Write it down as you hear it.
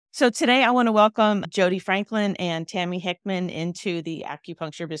So today I want to welcome Jodi Franklin and Tami Hickman into the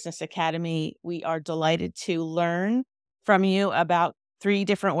Acupuncture Business Academy. We are delighted to learn from you about 3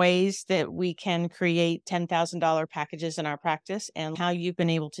 different ways that we can create $10,000 packages in our practice and how you've been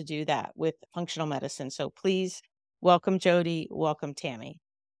able to do that with functional medicine. So please welcome Jodi, welcome Tami.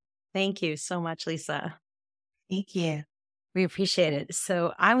 Thank you so much, Lisa. Thank you. We appreciate it.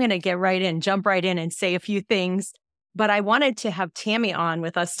 So I'm going to jump right in and say a few things. But I wanted to have Tami on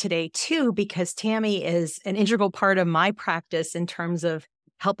with us today, too, because Tami is an integral part of my practice in terms of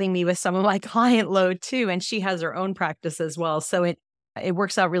helping me with some of my client load, too. And she has her own practice as well. So it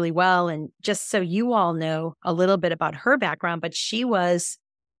works out really well. And just so you all know a little bit about her background, but she's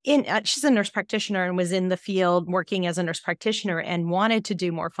a nurse practitioner and was in the field working as a nurse practitioner and wanted to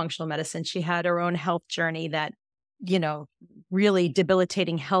do more functional medicine. She had her own health journey that, really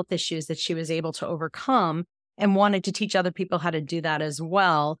debilitating health issues that she was able to overcome, and wanted to teach other people how to do that as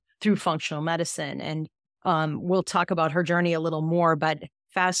well through functional medicine. And we'll talk about her journey a little more, but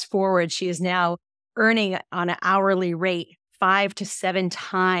fast forward, she is now earning on an hourly rate 5 to 7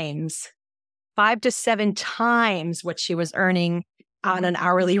 times what she was earning on an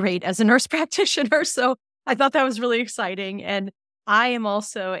hourly rate as a nurse practitioner. So I thought that was really exciting. And I am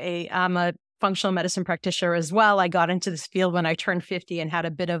also I'm a functional medicine practitioner as well. I got into this field when I turned 50 and had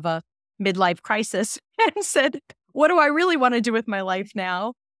a bit of a midlife crisis and said, what do I really want to do with my life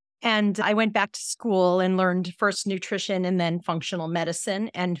now? And I went back to school and learned first nutrition and then functional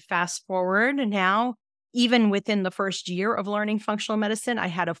medicine. And fast forward now, even within the first year of learning functional medicine, I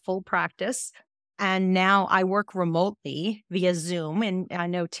had a full practice. And now I work remotely via Zoom. And I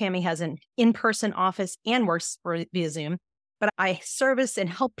know Tami has an in-person office and works via Zoom, but I service and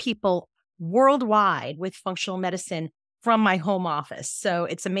help people worldwide with functional medicine from my home office. So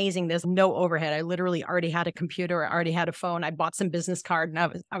it's amazing. There's no overhead. I literally already had a computer. I already had a phone. I bought some business card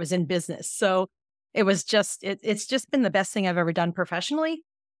and I was in business. So it was it's just been the best thing I've ever done professionally.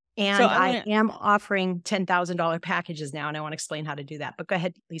 And so I am offering $10,000 packages now. And I want to explain how to do that. But go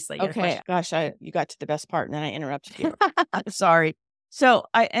ahead, Lisa. Okay. Gosh, you got to the best part and then I interrupted you. Sorry. So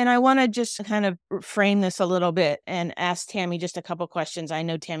I want to just kind of frame this a little bit and ask Tami just a couple questions. I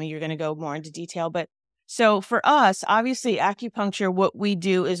know, Tami, you're going to go more into detail, but so for us, obviously, acupuncture, what we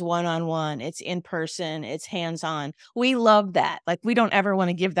do is one-on-one. It's in person. It's hands-on. We love that. Like, we don't ever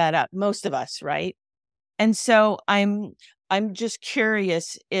want to give that up. Most of us, right? And so I'm just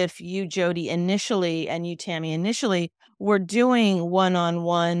curious if you, Jodi, initially, and you, Tami, initially, were doing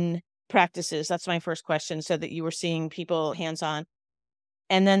one-on-one practices. That's my first question, so that you were seeing people hands-on.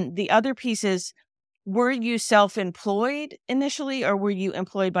 And then the other piece is, were you self-employed initially, or were you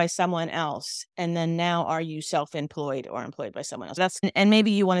employed by someone else? And then now are you self-employed or employed by someone else? And maybe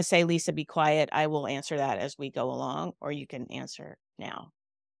you want to say, Lisa, be quiet. I will answer that as we go along, or you can answer now.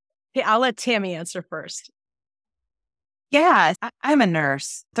 Okay, I'll let Tami answer first. Yeah, I'm a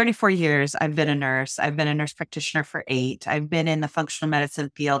nurse. 34 years I've been a nurse. I've been a nurse practitioner for 8. I've been in the functional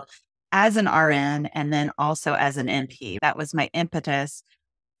medicine field as an RN and then also as an NP. That was my impetus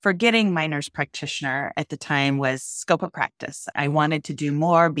for getting my nurse practitioner at the time, was scope of practice. I wanted to do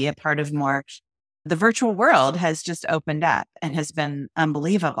more, be a part of more. The virtual world has just opened up and has been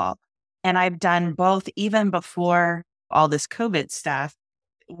unbelievable. And I've done both even before all this COVID stuff,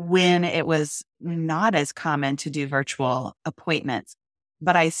 when it was not as common to do virtual appointments.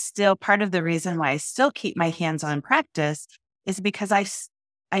 But part of the reason why I still keep my hands-on practice is because I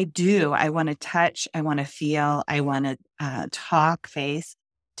want to touch, I want to feel, I want to talk face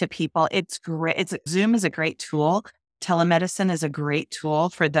to people. It's great. Zoom is a great tool. Telemedicine is a great tool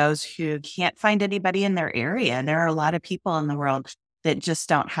for those who can't find anybody in their area. There are a lot of people in the world that just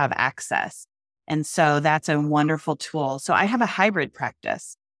don't have access. And so that's a wonderful tool. So I have a hybrid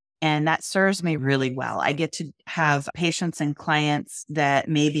practice, and that serves me really well. I get to have patients and clients that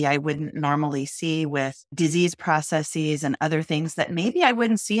maybe I wouldn't normally see, with disease processes and other things that maybe I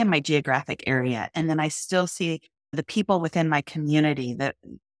wouldn't see in my geographic area. And then I still see the people within my community that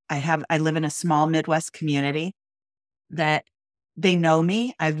I live in a small Midwest community that they know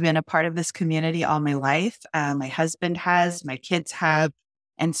me. I've been a part of this community all my life. My husband has, my kids have.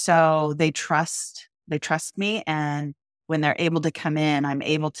 And so they trust me. And when they're able to come in, I'm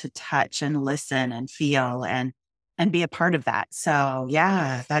able to touch and listen and feel and be a part of that. So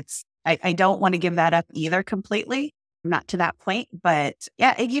yeah, I don't want to give that up either completely. Not to that point, but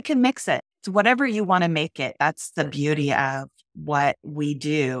yeah, you can mix it. It's whatever you want to make it. That's the beauty of what we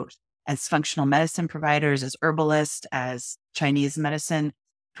do as functional medicine providers, as herbalists, as Chinese medicine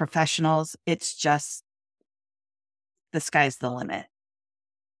professionals. It's just, the sky's the limit.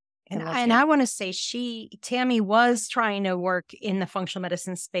 And I want to say Tami was trying to work in the functional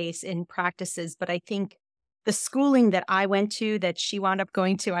medicine space in practices, but I think the schooling that I went to, that she wound up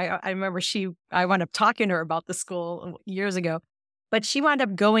going to, I remember I wound up talking to her about the school years ago, but she wound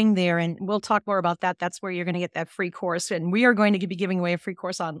up going there, and we'll talk more about that. That's where you're going to get that free course. And we are going to be giving away a free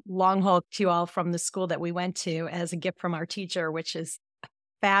course on long haul to you all from the school that we went to as a gift from our teacher, which is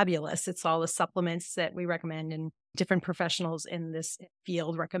fabulous. It's all the supplements that we recommend and different professionals in this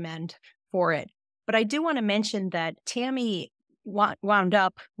field recommend for it. But I do want to mention that Tami wound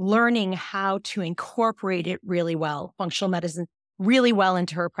up learning how to incorporate it really well, functional medicine, really well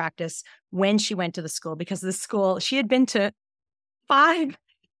into her practice when she went to the school, because the school, she had been to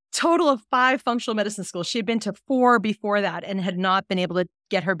total of 5 functional medicine schools. She had been to 4 before that and had not been able to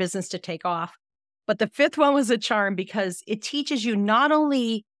get her business to take off. But the 5th one was a charm because it teaches you not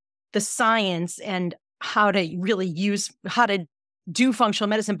only the science and how to do functional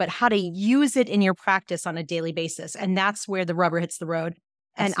medicine, but how to use it in your practice on a daily basis. And that's where the rubber hits the road.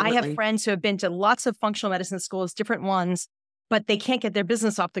 And Absolutely. I have friends who have been to lots of functional medicine schools, different ones, but they can't get their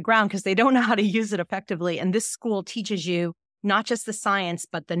business off the ground because they don't know how to use it effectively. And this school teaches you not just the science,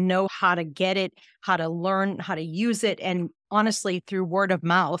 but the know how to get it, how to learn how to use it. And honestly, through word of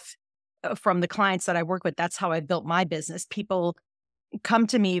mouth from the clients that I work with, that's how I built my business. People come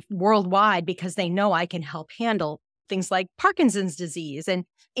to me worldwide because they know I can help handle things like Parkinson's disease and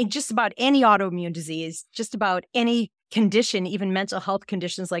just about any autoimmune disease, just about any condition, even mental health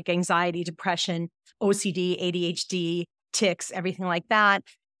conditions like anxiety, depression, OCD, ADHD, tics, everything like that,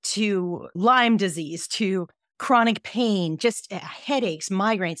 to Lyme disease, to chronic pain, just headaches,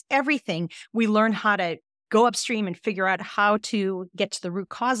 migraines, everything. We learn how to go upstream and figure out how to get to the root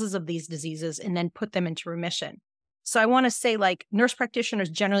causes of these diseases and then put them into remission. So I want to say, like, nurse practitioners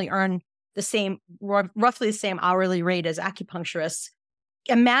generally earn roughly the same hourly rate as acupuncturists.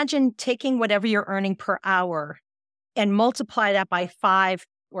 Imagine taking whatever you're earning per hour and multiply that by 5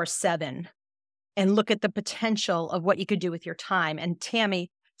 or 7 and look at the potential of what you could do with your time. And Tami,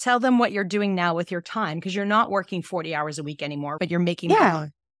 tell them what you're doing now with your time, because you're not working 40 hours a week anymore, but you're making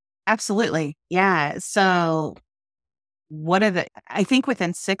more. Absolutely. Yeah. So I think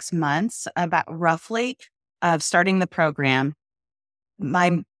within 6 months, about roughly of starting the program,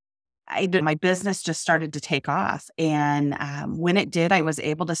 my business just started to take off. And when it did, I was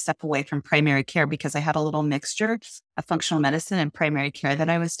able to step away from primary care because I had a little mixture of functional medicine and primary care that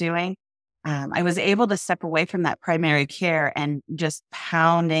I was doing. I was able to step away from that primary care and just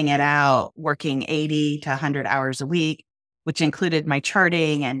pounding it out, working 80 to 100 hours a week, which included my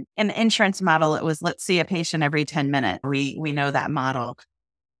charting and the insurance model. It was, let's see a patient every 10 minutes. We know that model.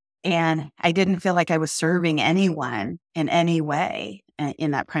 And I didn't feel like I was serving anyone in any way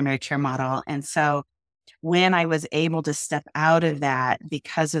in that primary care model. And so when I was able to step out of that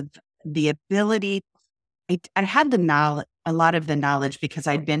because of the ability, I had the knowledge, a lot of the knowledge, because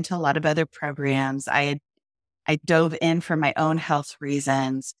I'd been to a lot of other programs. I dove in for my own health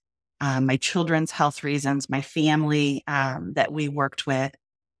reasons, my children's health reasons, my family that we worked with.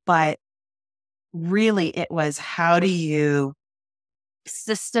 But really, it was, how do you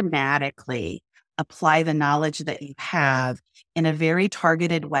systematically apply the knowledge that you have in a very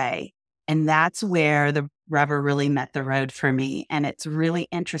targeted way? And that's where the rubber really met the road for me. And it's really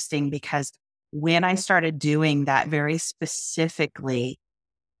interesting because when I started doing that very specifically,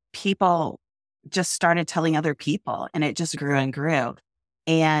 people just started telling other people, and it just grew and grew.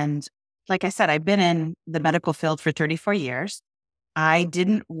 And like I said, I've been in the medical field for 34 years. I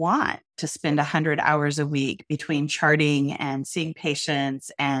didn't want to spend 100 hours a week between charting and seeing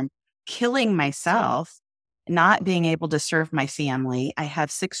patients and killing myself, not being able to serve my family. I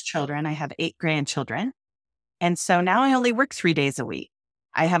have 6 children. I have 8 grandchildren. And so now I only work 3 days a week.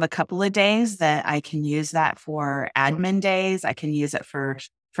 I have a couple of days that I can use that for admin days. I can use it for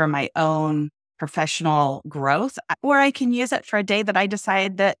my own professional growth, or I can use it for a day that I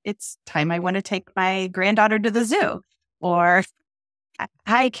decide that it's time I want to take my granddaughter to the zoo, or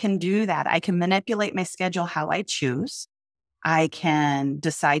I can do that. I can manipulate my schedule how I choose. I can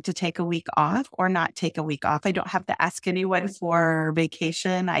decide to take a week off or not take a week off. I don't have to ask anyone for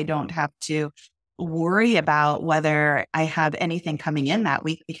vacation. I don't have to worry about whether I have anything coming in that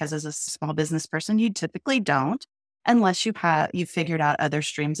week, because as a small business person, you typically don't, unless you've figured out other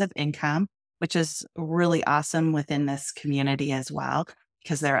streams of income, which is really awesome within this community as well,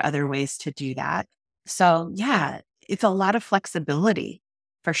 because there are other ways to do that. So yeah, it's a lot of flexibility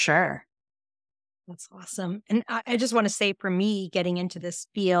for sure. That's awesome. And I just want to say, for me, getting into this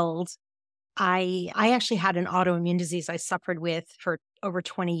field, I actually had an autoimmune disease I suffered with for over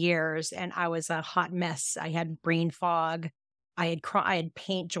 20 years, and I was a hot mess. I had brain fog. I had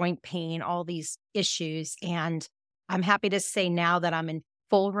pain, joint pain, all these issues. And I'm happy to say now that I'm in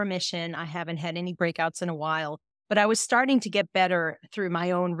full remission. I haven't had any breakouts in a while, but I was starting to get better through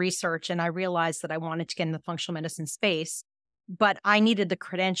my own research. And I realized that I wanted to get in the functional medicine space, but I needed the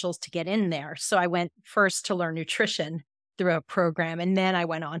credentials to get in there. So I went first to learn nutrition through a program, and then I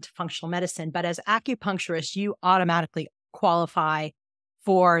went on to functional medicine. But as acupuncturist, you automatically qualify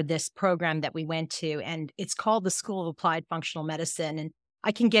for this program that we went to, and it's called the School of Applied Functional Medicine. And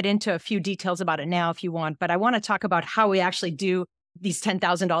I can get into a few details about it now if you want, but I want to talk about how we actually do these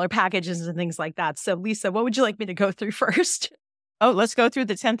 $10,000 packages and things like that. So Lisa, what would you like me to go through first? Oh, let's go through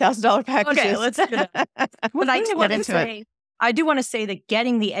the $10,000 packages. Okay, let's do that. But I do want to say that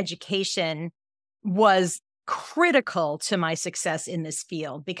getting the education was critical to my success in this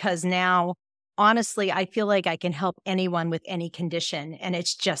field, because now, honestly, I feel like I can help anyone with any condition. And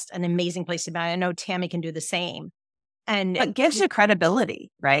it's just an amazing place to be. I know Tami can do the same. And it gives you credibility,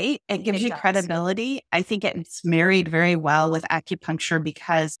 right? It gives you credibility. I think it's married very well with acupuncture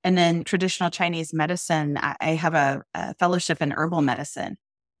because, and then traditional Chinese medicine, I have a fellowship in herbal medicine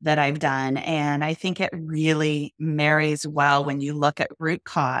that I've done. And I think it really marries well when you look at root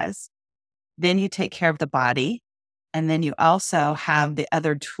cause, then you take care of the body. And then you also have the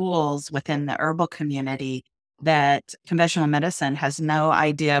other tools within the herbal community that conventional medicine has no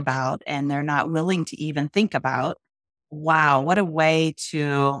idea about, and they're not willing to even think about. Wow, what a way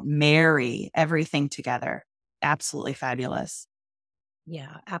to marry everything together. Absolutely fabulous.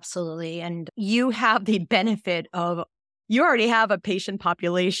 Yeah, absolutely. And you have the benefit of, you already have a patient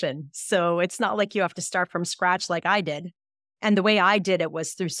population. So it's not like you have to start from scratch like I did. And the way I did it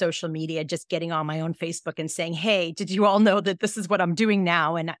was through social media, just getting on my own Facebook and saying, hey, did you all know that this is what I'm doing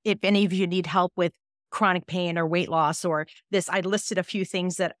now? And if any of you need help with chronic pain or weight loss or this, I listed a few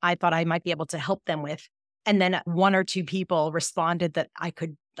things that I thought I might be able to help them with. And then one or two people responded that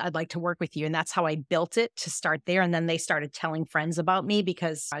I'd like to work with you. And that's how I built it to start there. And then they started telling friends about me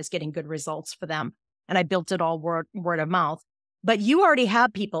because I was getting good results for them. And I built it all word of mouth. But you already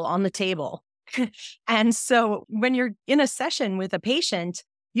have people on the table. And so when you're in a session with a patient,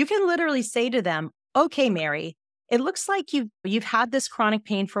 you can literally say to them, okay, Mary, it looks like you've had this chronic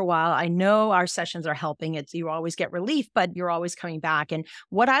pain for a while. I know our sessions are helping. You always get relief, but you're always coming back. And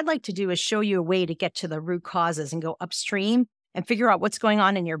what I'd like to do is show you a way to get to the root causes and go upstream and figure out what's going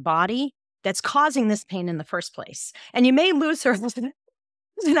on in your body that's causing this pain in the first place. And you may lose her as an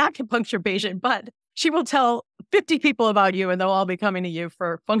acupuncture patient, but she will tell 50 people about you and they'll all be coming to you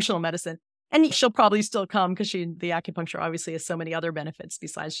for functional medicine. And she'll probably still come because the acupuncture obviously has so many other benefits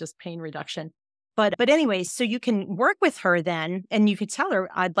besides just pain reduction. But anyway, so you can work with her then, and you could tell her,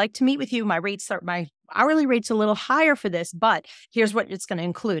 I'd like to meet with you. My hourly rate's a little higher for this, but here's what it's going to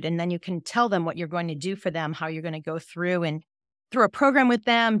include. And then you can tell them what you're going to do for them, how you're going to go through a program with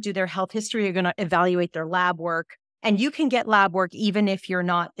them, do their health history. You're going to evaluate their lab work. And you can get lab work even if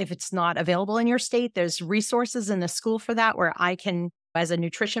it's not available in your state. There's resources in the school for that where I can, as a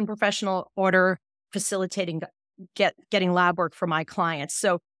nutrition professional, order facilitating getting lab work for my clients.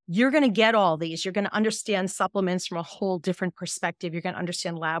 So you're going to get all these. You're going to understand supplements from a whole different perspective. You're going to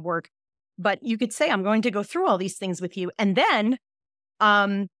understand lab work. But you could say, I'm going to go through all these things with you and then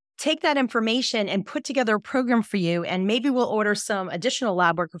take that information and put together a program for you. And maybe we'll order some additional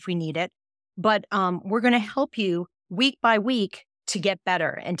lab work if we need it. But we're going to help you week by week to get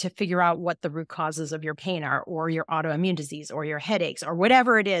better and to figure out what the root causes of your pain are, or your autoimmune disease, or your headaches, or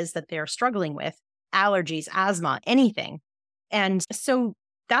whatever it is that they're struggling with, allergies, asthma, anything. And so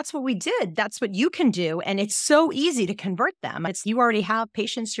that's what we did. That's what you can do. And it's so easy to convert them. You already have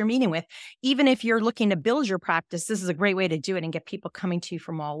patients you're meeting with. Even if you're looking to build your practice, this is a great way to do it and get people coming to you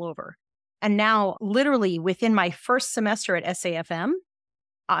from all over. And now, literally within my first semester at SAFM,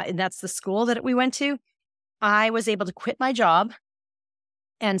 and that's the school that we went to, I was able to quit my job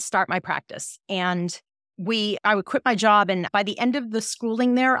and start my practice. And I would quit my job. And by the end of the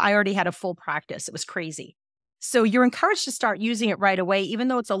schooling there, I already had a full practice. It was crazy. So you're encouraged to start using it right away, even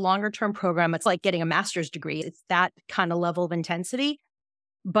though it's a longer term program. It's like getting a master's degree. It's that kind of level of intensity.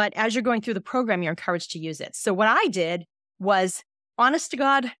 But as you're going through the program, you're encouraged to use it. So what I did was, honest to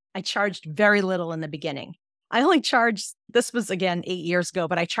God, I charged very little in the beginning. I only charged, this was again 8 years ago,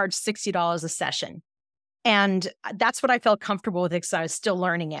 but I charged $60 a session. And that's what I felt comfortable with because I was still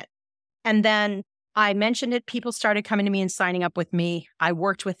learning it. And then I mentioned it. People started coming to me and signing up with me. I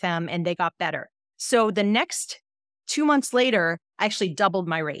worked with them and they got better. So the next 2 months later, I actually doubled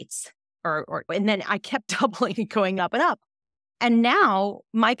my rates and then I kept doubling and going up and up. And now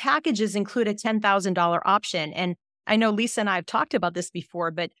my packages include a $10,000 option. And I know Lisa and I have talked about this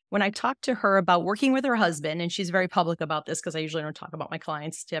before, but when I talked to her about working with her husband, and she's very public about this because I usually don't talk about my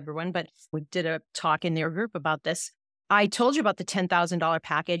clients to everyone, but we did a talk in their group about this. I told you about the $10,000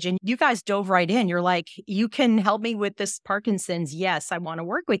 package and you guys dove right in. You're like, you can help me with this Parkinson's. Yes, I want to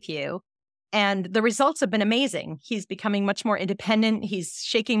work with you. And the results have been amazing. He's becoming much more independent. He's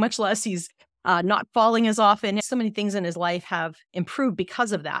shaking much less. He's not falling as often. So many things in his life have improved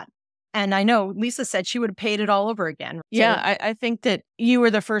because of that. And I know Lisa said she would have paid it all over again. Yeah, I think that you were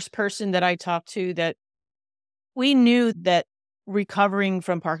the first person that I talked to that we knew that recovering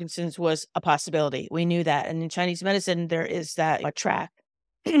from Parkinson's was a possibility. We knew that. And in Chinese medicine, there is that a track.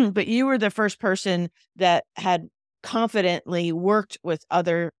 But you were the first person that had confidently worked with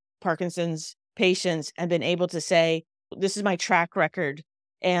other Parkinson's patients and been able to say, this is my track record.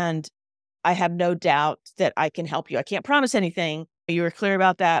 And I have no doubt that I can help you. I can't promise anything. You were clear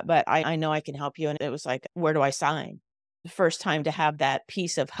about that, but I know I can help you. And it was like, where do I sign? The first time to have that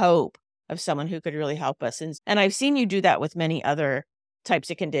piece of hope of someone who could really help us. And I've seen you do that with many other types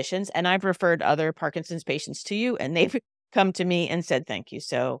of conditions. And I've referred other Parkinson's patients to you and they've come to me and said, thank you.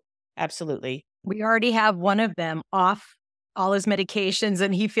 So absolutely. We already have one of them off all his medications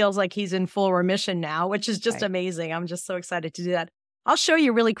and he feels like he's in full remission now, which is just amazing. I'm just so excited to do that. I'll show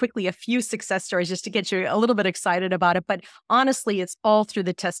you really quickly a few success stories just to get you a little bit excited about it. But honestly, it's all through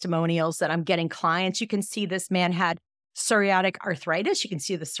the testimonials that I'm getting clients. You can see this man had psoriatic arthritis. You can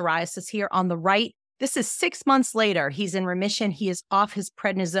see the psoriasis here on the right. This is 6 months later. He's in remission. He is off his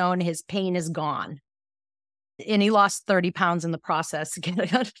prednisone. His pain is gone. And he lost 30 pounds in the process. Getting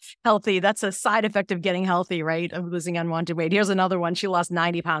healthy. That's a side effect of getting healthy, right? Of losing unwanted weight. Here's another one. She lost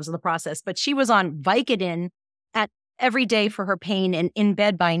 90 pounds in the process, but she was on Vicodin every day for her pain and in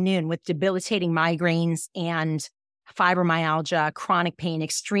bed by noon with debilitating migraines and fibromyalgia, chronic pain,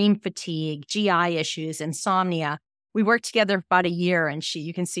 extreme fatigue, GI issues, insomnia. We worked together for about a year and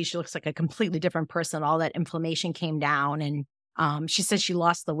you can see she looks like a completely different person. All that inflammation came down and she says she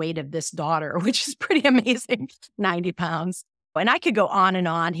lost the weight of this daughter, which is pretty amazing, 90 pounds. And I could go on and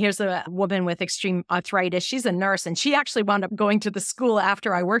on. Here's a woman with extreme arthritis. She's a nurse and she actually wound up going to the school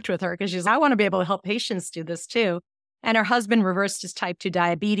after I worked with her because she's, I want to be able to help patients do this too. And her husband reversed his type 2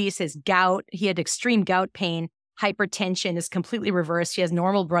 diabetes, his gout. He had extreme gout pain. Hypertension is completely reversed. He has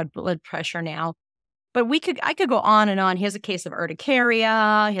normal blood pressure now. But I could go on and on. He has a case of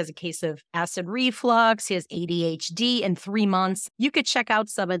urticaria. He has a case of acid reflux. He has ADHD in 3 months. You could check out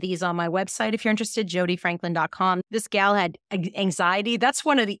some of these on my website if you're interested, jodifranklin.com. This gal had anxiety. That's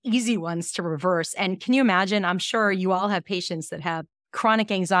one of the easy ones to reverse. And can you imagine? I'm sure you all have patients that have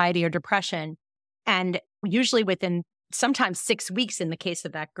chronic anxiety or depression. And usually within sometimes 6 weeks in the case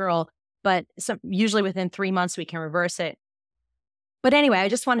of that girl, but usually within 3 months, we can reverse it. But anyway, I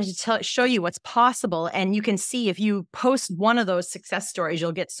just wanted to show you what's possible. And you can see if you post one of those success stories,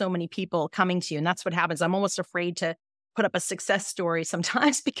 you'll get so many people coming to you. And that's what happens. I'm almost afraid to put up a success story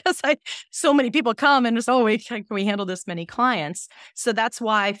sometimes because so many people come and just, can we handle this many clients? So that's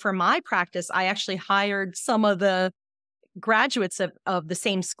why for my practice, I actually hired some of the graduates of the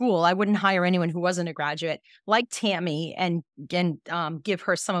same school. I wouldn't hire anyone who wasn't a graduate, like Tami, and give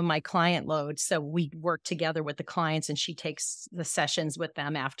her some of my client load. So we work together with the clients, and she takes the sessions with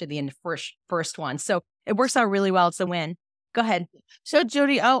them after the first one. So it works out really well. It's a win. Go ahead. So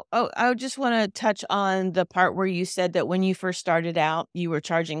Jodi, I just want to touch on the part where you said that when you first started out, you were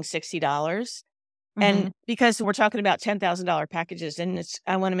charging $60. Mm-hmm. And because we're talking about $10,000 packages, and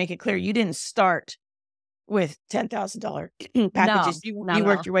I want to make it clear, you didn't start with $10,000 packages. No, you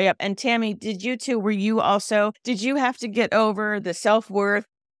worked your way up. And Tami, did you too? Did you have to get over the self-worth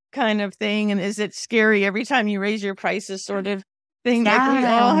kind of thing? And is it scary every time you raise your prices sort of thing? Yeah. Like we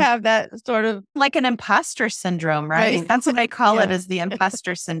all have that sort of like an imposter syndrome, right? That's what I call it, is the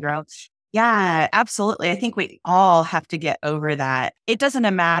imposter syndrome. Yeah, absolutely. I think we all have to get over that. It doesn't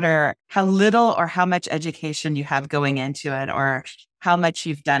matter how little or how much education you have going into it or how much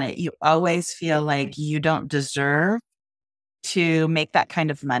you've done it. You always feel like you don't deserve to make that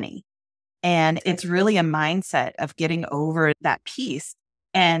kind of money. And it's really a mindset of getting over that piece.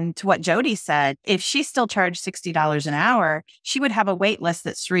 And to what Jodi said, if she still charged $60 an hour, she would have a wait list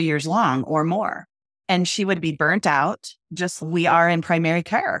that's 3 years long or more. And she would be burnt out, just we are in primary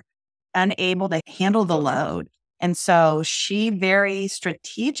care, unable to handle the load. And so she very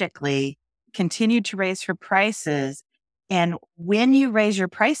strategically continued to raise her prices. And when you raise your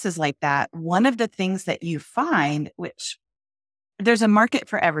prices like that, one of the things that you find, which there's a market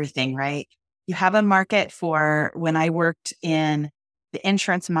for everything, right? You have a market for, when I worked in the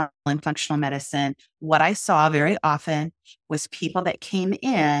insurance model in functional medicine, what I saw very often was people that came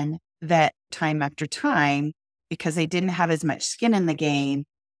in that time after time because they didn't have as much skin in the game,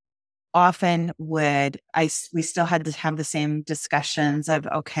 often we still had to have the same discussions of,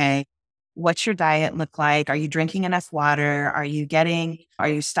 okay, what's your diet look like? Are you drinking enough water? Are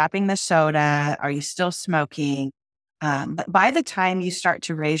you stopping the soda? Are you still smoking? But by the time you start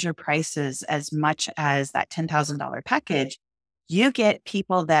to raise your prices as much as that $10,000 package, you get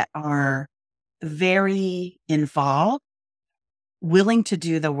people that are very involved, willing to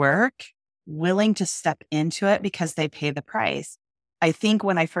do the work, willing to step into it because they pay the price. I think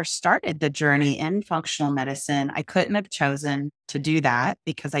when I first started the journey in functional medicine, I couldn't have chosen to do that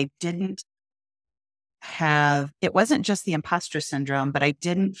because it wasn't just the imposter syndrome, but I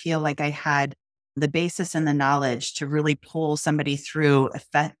didn't feel like I had the basis and the knowledge to really pull somebody through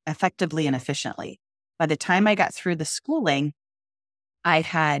effectively and efficiently. By the time I got through the schooling, I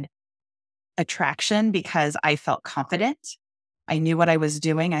had attraction because I felt confident. I knew what I was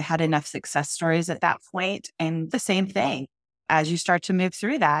doing. I had enough success stories at that point. And the same thing, as you start to move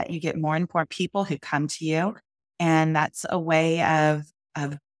through that, you get more and more people who come to you. And that's a way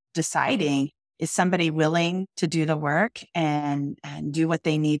of deciding, is somebody willing to do the work and do what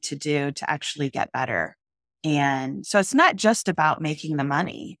they need to do to actually get better? And so it's not just about making the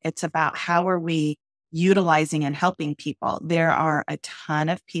money. It's about how are we utilizing and helping people. There are a ton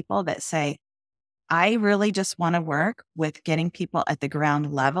of people that say, I really just want to work with getting people at the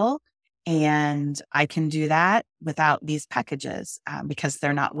ground level. And I can do that without these packages because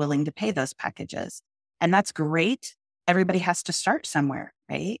they're not willing to pay those packages. And that's great. Everybody has to start somewhere,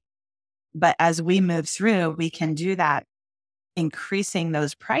 right? But as we move through, we can do that, increasing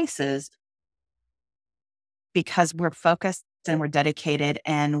those prices because we're focused and we're dedicated.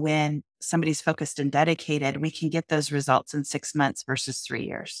 And when somebody's focused and dedicated, we can get those results in 6 months versus 3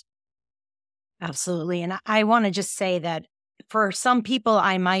 years. Absolutely. And I want to just say that for some people,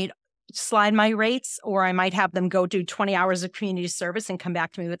 I might slide my rates, or I might have them go do 20 hours of community service and come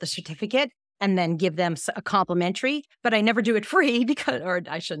back to me with a certificate and then give them a complimentary. But I never do it free because, or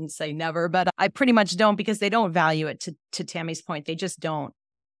I shouldn't say never, but I pretty much don't because they don't value it, to Tami's point. They just don't.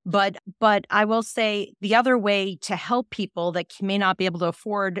 But I will say the other way to help people that may not be able to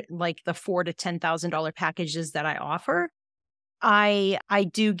afford like the $4,000 to $10,000 packages that I offer, I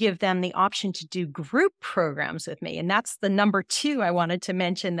do give them the option to do group programs with me. And that's the number 2 I wanted to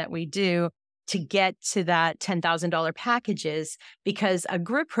mention that we do to get to that $10,000 packages, because a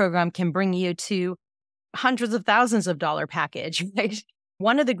group program can bring you to hundreds of thousands of dollar package, right?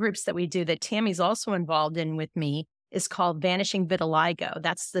 One of the groups that we do that Tami's also involved in with me is called Vanishing Vitiligo.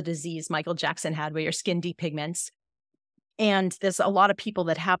 That's the disease Michael Jackson had where your skin depigments. And there's a lot of people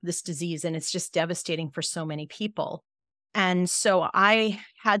that have this disease, and it's just devastating for so many people. And so I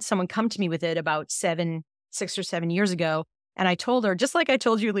had someone come to me with it about 6 or 7 years ago. And I told her, just like I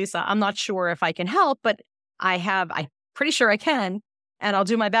told you, Lisa, I'm not sure if I can help, but I'm pretty sure I can. And I'll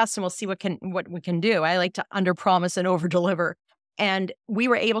do my best and we'll see what we can do. I like to underpromise and overdeliver. And we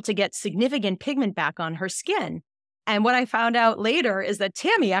were able to get significant pigment back on her skin. And what I found out later is that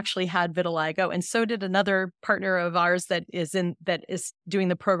Tami actually had vitiligo, and so did another partner of ours that is doing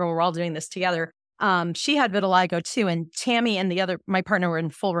the program. We're all doing this together. She had vitiligo too, and Tami and my partner were in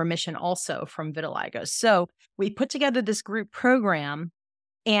full remission also from vitiligo. So we put together this group program,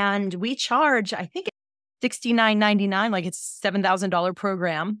 and we charge, I think, $69.99, like it's a $7,000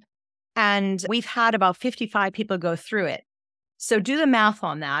 program. And we've had about 55 people go through it. So do the math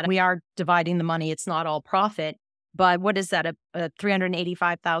on that. We are dividing the money. It's not all profit. But what is that, a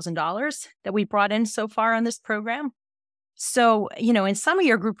 $385,000 that we brought in so far on this program? So, in some of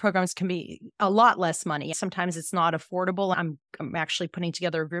your group programs can be a lot less money. Sometimes it's not affordable. I'm actually putting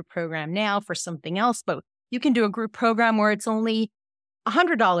together a group program now for something else, but you can do a group program where it's only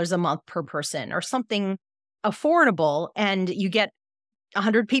 $100 a month per person or something affordable, and you get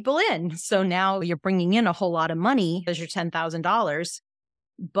 100 people in. So now you're bringing in a whole lot of money as your $10,000.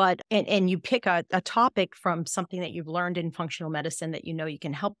 But, and you pick a topic from something that you've learned in functional medicine that you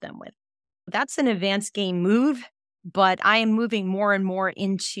can help them with. That's an advanced game move. But I am moving more and more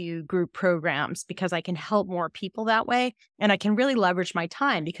into group programs because I can help more people that way. And I can really leverage my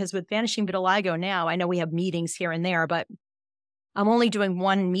time, because with Vanishing Vitiligo now, I know we have meetings here and there, but I'm only doing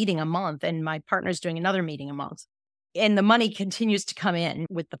one meeting a month and my partner's doing another meeting a month. And the money continues to come in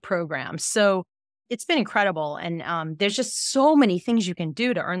with the program. So it's been incredible. And there's just so many things you can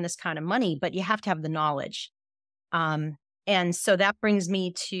do to earn this kind of money, but you have to have the knowledge. And so that brings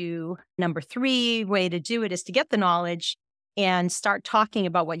me to number 3 way to do it is to get the knowledge and start talking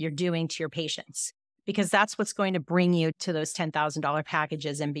about what you're doing to your patients, because that's what's going to bring you to those $10,000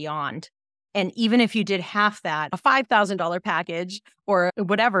 packages and beyond. And even if you did half that, a $5,000 package or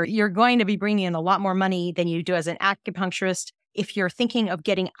whatever, you're going to be bringing in a lot more money than you do as an acupuncturist. If you're thinking of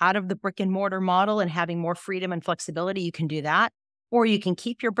getting out of the brick and mortar model and having more freedom and flexibility, you can do that. Or you can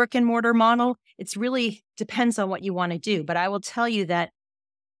keep your brick and mortar model. It's really depends on what you want to do. But I will tell you that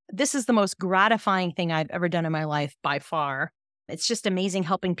this is the most gratifying thing I've ever done in my life by far. It's just amazing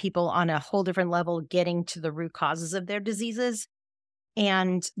helping people on a whole different level, getting to the root causes of their diseases.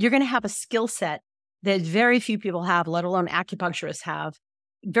 And you're going to have a skill set that very few people have, let alone acupuncturists have.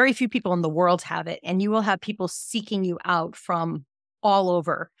 Very few people in the world have it. And you will have people seeking you out from all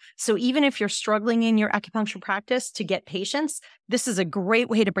over. So even if you're struggling in your acupuncture practice to get patients, this is a great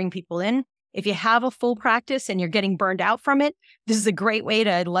way to bring people in. If you have a full practice and you're getting burned out from it, this is a great way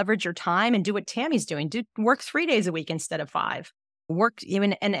to leverage your time and do what Tami's doing. Work 3 days a week instead of 5. Work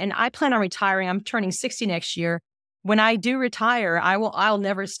even, and I plan on retiring. I'm turning 60 next year. When I do retire, I'll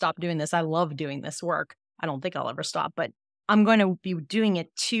never stop doing this. I love doing this work. I don't think I'll ever stop, but I'm going to be doing it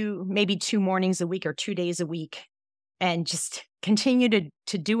maybe 2 mornings a week or 2 days a week, and just continue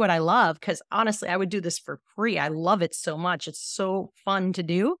to do what I love. Because honestly, I would do this for free. I love it so much. It's so fun to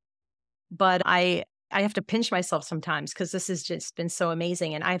do. But I have to pinch myself sometimes because this has just been so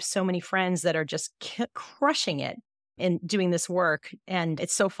amazing. And I have so many friends that are just crushing it in doing this work. And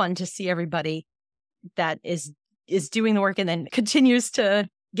it's so fun to see everybody that is doing the work and then continues to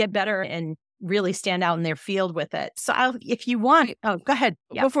get better and really stand out in their field with it. So if you want, go ahead.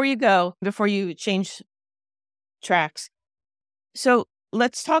 Yeah. Before you change tracks. So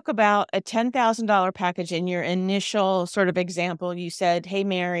let's talk about a $10,000 package. In your initial sort of example, you said, "Hey,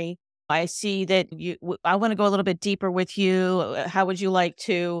 Mary, I see that I want to go a little bit deeper with you. How would you like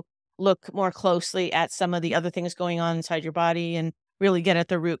to look more closely at some of the other things going on inside your body and really get at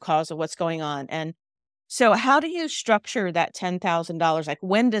the root cause of what's going on?" And so how do you structure that $10,000? Like,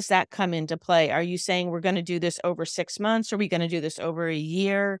 when does that come into play? Are you saying we're going to do this over 6 months? Are we going to do this over a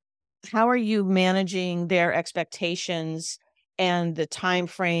year? How are you managing their expectations and the time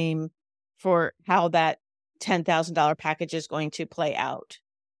frame for how that $10,000 package is going to play out?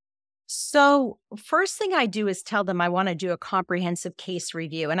 So first thing I do is tell them I want to do a comprehensive case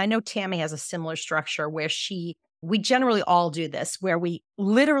review. And I know Tami has a similar structure where we generally all do this, where we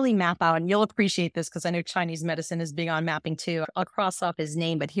literally map out, and you'll appreciate this because I know Chinese medicine is big on mapping too. I'll cross off his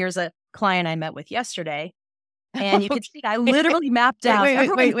name, but here's a client I met with yesterday. And you can see I literally mapped out.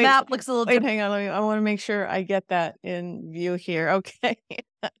 Everyone's map looks a little different. Hang on. I want to make sure I get that in view here. Okay.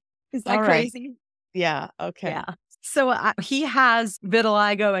 Is that crazy? Yeah. Okay. Yeah. So he has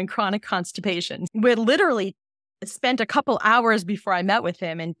vitiligo and chronic constipation. We literally spent a couple hours before I met with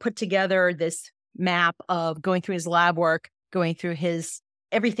him and put together this map of going through his lab work, going through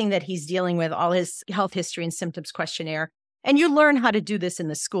everything that he's dealing with, all his health history and symptoms questionnaire. And you learn how to do this in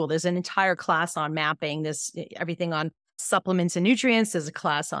the school. There's an entire class on mapping. There's everything on supplements and nutrients. There's a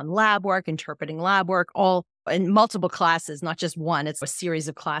class on lab work, interpreting lab work, all in multiple classes, not just one. It's a series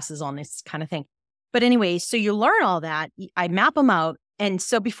of classes on this kind of thing. But anyway, so you learn all that. I map them out. And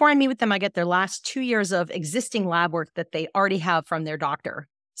so before I meet with them, I get their last 2 years of existing lab work that they already have from their doctor.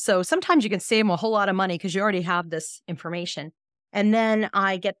 So sometimes you can save them a whole lot of money because you already have this information. And then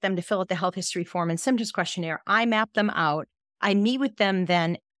I get them to fill out the health history form and symptoms questionnaire. I map them out. I meet with them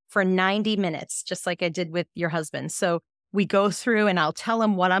then for 90 minutes, just like I did with your husband. So we go through and I'll tell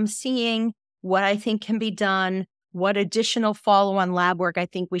them what I'm seeing, what I think can be done, what additional follow-on lab work I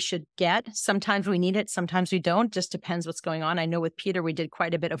think we should get. Sometimes we need it, sometimes we don't. Just depends what's going on. I know with Peter, we did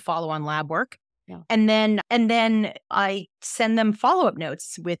quite a bit of follow-on lab work. Yeah. And then I send them follow-up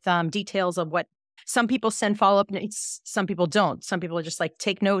notes with details of what some people send follow-up notes, some people don't. Some people are just like,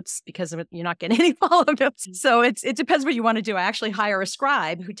 take notes because you're not getting any follow-up notes. So it depends what you want to do. I actually hire a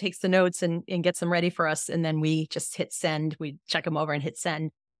scribe who takes the notes and gets them ready for us. And then we just hit send. We check them over and hit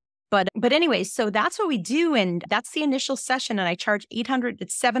send. But anyway, so that's what we do. And that's the initial session. And I charge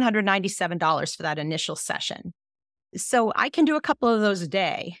 $797 for that initial session. So I can do a couple of those a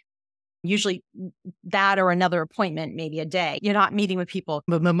day. Usually that or another appointment, maybe a day. You're not meeting with people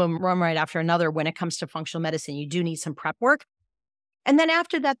one right after another when it comes to functional medicine. You do need some prep work. And then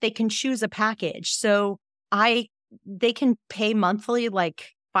after that, they can choose a package. So they can pay monthly,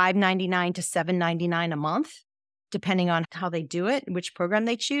 like $5.99 to $7.99 a month, depending on how they do it, which program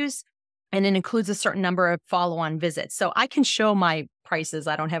they choose. And it includes a certain number of follow-on visits. So I can show my prices.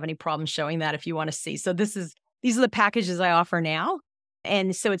 I don't have any problem showing that if you want to see. So these are the packages I offer now.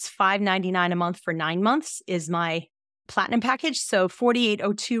 And so it's $5.99 a month for 9 months is my platinum package. So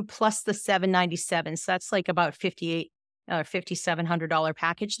 $4,802 plus the $797. So that's like about $5,700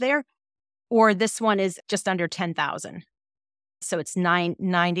 package there. Or this one is just under $10,000. So it's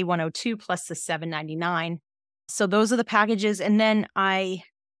 $990,102 plus the $799. So those are the packages. And then I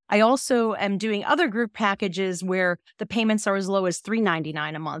also am doing other group packages where the payments are as low as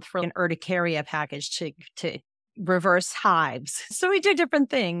 $399 a month for an urticaria package to reverse hives. So we do different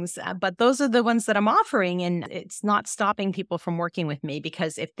things, but those are the ones that I'm offering. And it's not stopping people from working with me,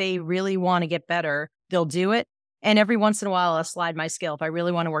 because if they really want to get better, they'll do it. And every once in a while, I'll slide my scale. If I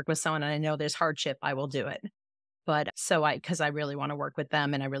really want to work with someone and I know there's hardship, I will do it. But because I really want to work with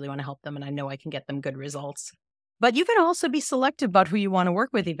them and I really want to help them and I know I can get them good results. But you can also be selective about who you want to work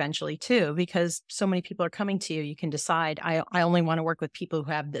with eventually too, because so many people are coming to you. You can decide, I only want to work with people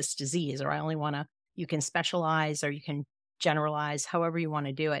who have this disease, or you can specialize or you can generalize, however you want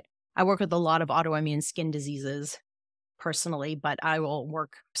to do it. I work with a lot of autoimmune skin diseases personally, but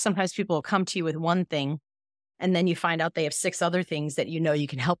sometimes people will come to you with one thing and then you find out they have 6 other things that you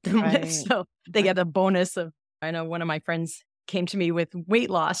can help them with. So they get a bonus of, I know one of my friends came to me with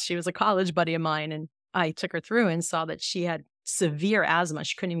weight loss. She was a college buddy of mine, and I took her through and saw that she had severe asthma.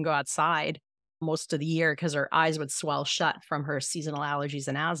 She couldn't even go outside most of the year because her eyes would swell shut from her seasonal allergies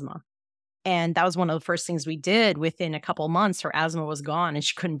and asthma. And that was one of the first things we did. Within a couple of months, her asthma was gone and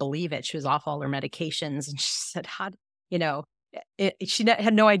she couldn't believe it. She was off all her medications. And she said, she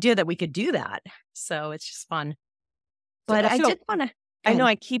had no idea that we could do that. So it's just fun. But I did want to. I know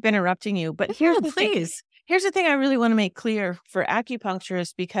I keep interrupting you, but here's the thing. Here's the thing I really want to make clear for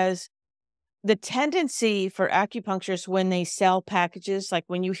acupuncturists, because the tendency for acupuncturists when they sell packages, like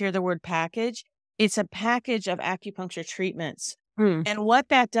when you hear the word package, it's a package of acupuncture treatments. And what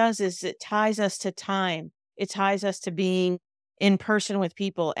that does is it ties us to time. It ties us to being in person with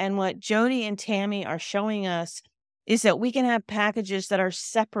people. And what Jodi and Tami are showing us is that we can have packages that are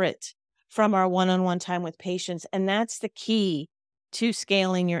separate from our one-on-one time with patients. And that's the key to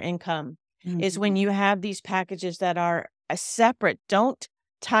scaling your income, is when you have these packages that are separate. Don't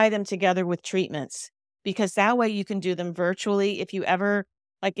tie them together with treatments, because that way you can do them virtually. If you ever,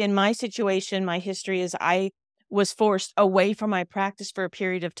 like in my situation, my history is I was forced away from my practice for a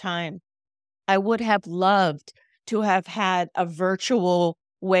period of time. I would have loved to have had a virtual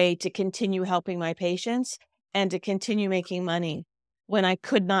way to continue helping my patients and to continue making money when I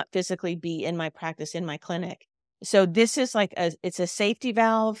could not physically be in my practice, in my clinic. So this is it's a safety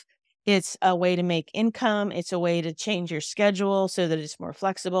valve. It's a way to make income. It's a way to change your schedule so that it's more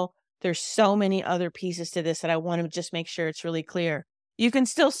flexible. There's so many other pieces to this that I want to just make sure it's really clear. You can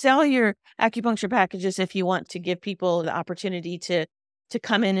still sell your acupuncture packages if you want to give people the opportunity to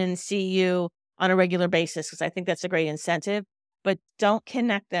come in and see you on a regular basis, because I think that's a great incentive. But don't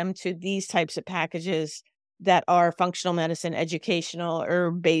connect them to these types of packages that are functional medicine, educational,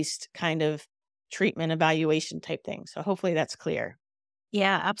 herb-based kind of treatment evaluation type thing. So hopefully that's clear.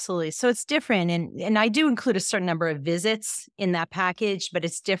 Yeah, absolutely. So it's different. And I do include a certain number of visits in that package, but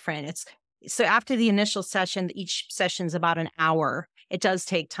it's different. So after the initial session, each session's about an hour. It does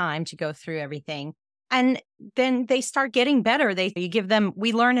take time to go through everything. And then they start getting better.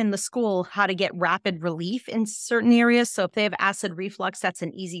 We learn in the school how to get rapid relief in certain areas. So if they have acid reflux, that's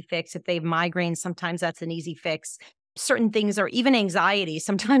an easy fix. If they have migraines, sometimes that's an easy fix. Certain things, or even anxiety,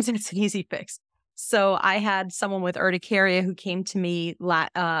 sometimes it's an easy fix. So I had someone with urticaria who came to me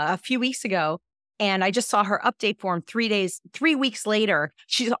a few weeks ago, and I just saw her update form 3 weeks later.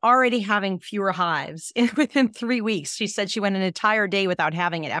 She's already having fewer hives within 3 weeks. She said she went an entire day without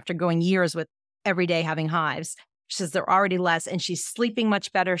having it after going years with every day having hives. She says they're already less, and she's sleeping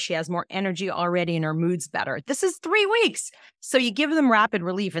much better. She has more energy already, and her mood's better. This is 3 weeks. So you give them rapid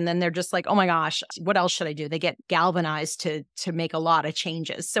relief, and then they're just like, oh my gosh, what else should I do? They get galvanized to make a lot of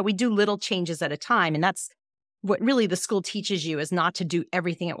changes. So we do little changes at a time. And that's what really the school teaches you, is not to do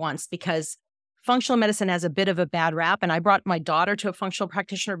everything at once, because functional medicine has a bit of a bad rap. And I brought my daughter to a functional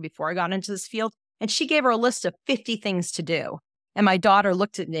practitioner before I got into this field, and she gave her a list of 50 things to do. And my daughter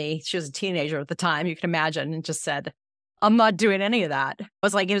looked at me, she was a teenager at the time, you can imagine, and just said, I'm not doing any of that. I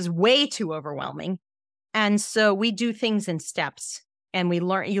was like, it was way too overwhelming. And so we do things in steps, and you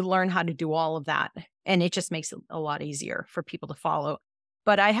learn how to do all of that. And it just makes it a lot easier for people to follow.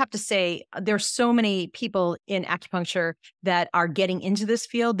 But I have to say, there's so many people in acupuncture that are getting into this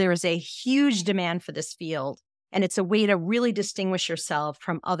field. There is a huge demand for this field. And it's a way to really distinguish yourself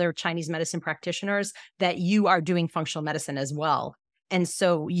from other Chinese medicine practitioners that you are doing functional medicine as well. And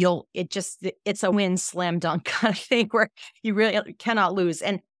so it's a win slam dunk kind of thing where you really cannot lose.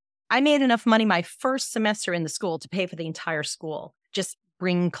 And I made enough money my first semester in the school to pay for the entire school, just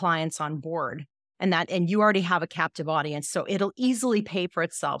bring clients on board. And you already have a captive audience, so it'll easily pay for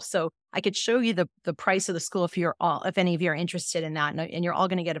itself. So I could show you the price of the school if any of you are interested in that, and you're all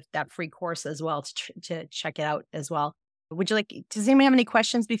going to get that free course as well to check it out as well. Does anyone have any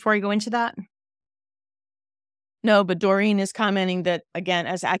questions before I go into that? No, but Doreen is commenting that, again,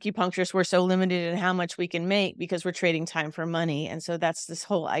 as acupuncturists, we're so limited in how much we can make because we're trading time for money. And so that's this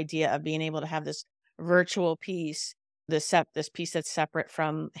whole idea of being able to have this virtual piece, this piece that's separate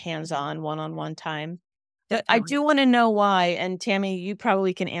from hands-on, one-on-one time. I do want to know why, and Tami, you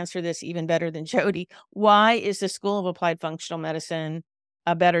probably can answer this even better than Jodi. Why is the School of Applied Functional Medicine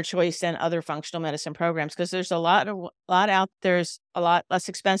a better choice than other functional medicine programs? Because there's a lot out there's a lot less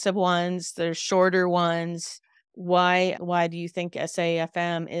expensive ones, there's shorter ones. Why do you think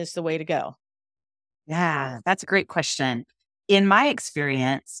SAFM is the way to go? Yeah, that's a great question. In my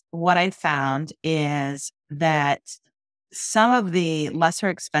experience, what I found is that some of the lesser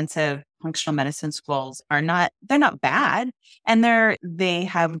expensive functional medicine schools they're not bad, and they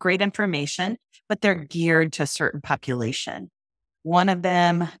have great information, but they're geared to a certain population. One of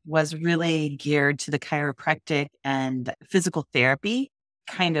them was really geared to the chiropractic and physical therapy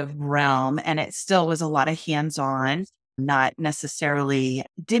kind of realm, and it still was a lot of hands-on, didn't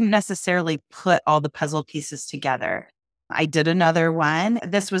necessarily put all the puzzle pieces together. I did another one.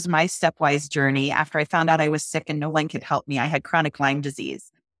 This was my stepwise journey after I found out I was sick and no one could help me. I had chronic Lyme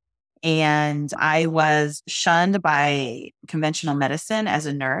disease. And I was shunned by conventional medicine as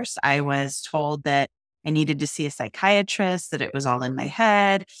a nurse. I was told that I needed to see a psychiatrist, that it was all in my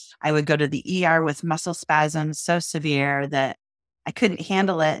head. I would go to the ER with muscle spasms so severe that I couldn't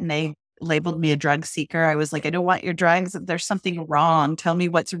handle it. And they labeled me a drug seeker. I was like, I don't want your drugs. There's something wrong. Tell me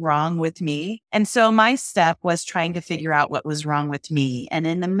what's wrong with me. And so my step was trying to figure out what was wrong with me. And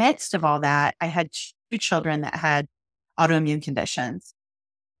in the midst of all that, I had 2 children that had autoimmune conditions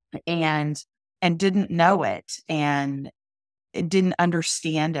and didn't know it and didn't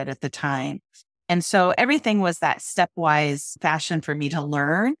understand it at the time. And so everything was that stepwise fashion for me to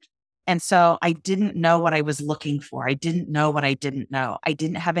learn. And so I didn't know what I was looking for. I didn't know what I didn't know. I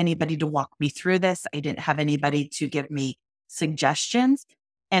didn't have anybody to walk me through this. I didn't have anybody to give me suggestions.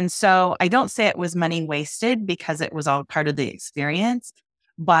 And so I don't say it was money wasted because it was all part of the experience.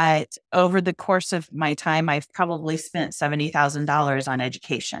 But over the course of my time, I've probably spent $70,000 on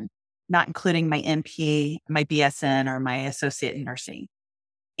education, not including my MP, my BSN, or my associate in nursing.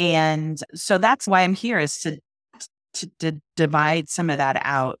 And so that's why I'm here, is to divide some of that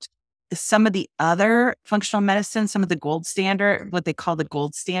out. Some of the other functional medicine, some of the gold standard, what they call the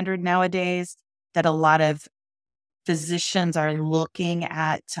gold standard nowadays, that a lot of physicians are looking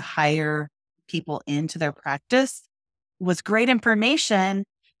at to hire people into their practice, was great information,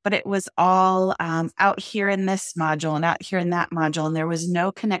 but it was all out here in this module and out here in that module. And there was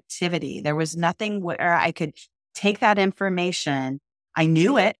no connectivity. There was nothing where I could take that information. I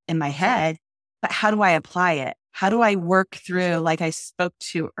knew it in my head, but how do I apply it? How do I work through, like I spoke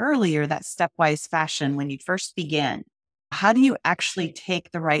to earlier, that stepwise fashion when you first begin? How do you actually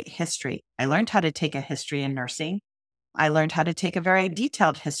take the right history? I learned how to take a history in nursing. I learned how to take a very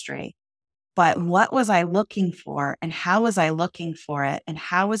detailed history. But what was I looking for, and how was I looking for it? And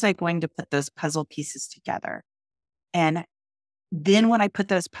how was I going to put those puzzle pieces together? And then when I put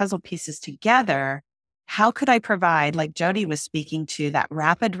those puzzle pieces together, how could I provide, like Jodi was speaking to, that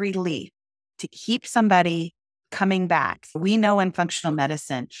rapid relief to keep somebody coming back? We know in functional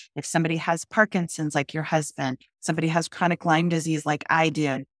medicine, if somebody has Parkinson's, like your husband, somebody has chronic Lyme disease, like I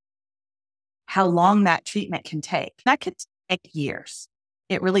do, how long that treatment can take. That could take years.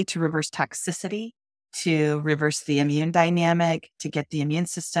 It really to reverse toxicity, to reverse the immune dynamic, to get the immune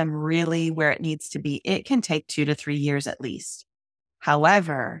system really where it needs to be. It can take 2 to 3 years at least.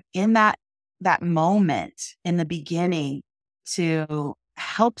 However, in that moment in the beginning, to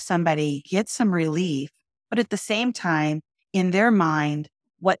help somebody get some relief, but at the same time, in their mind,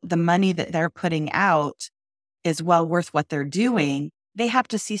 what the money that they're putting out is well worth what they're doing, they have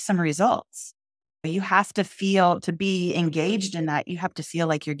to see some results. You have to feel, to be engaged in that, you have to feel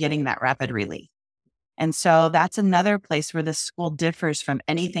like you're getting that rapid relief. And so that's another place where the school differs from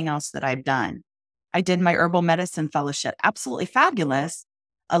anything else that I've done. I did my herbal medicine fellowship, absolutely fabulous.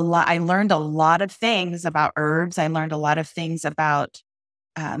 I learned a lot of things about herbs. I learned a lot of things about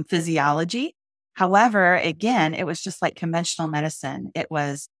physiology. However, again, it was just like conventional medicine. It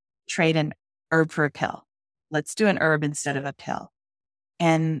was trade an herb for a pill. Let's do an herb instead of a pill.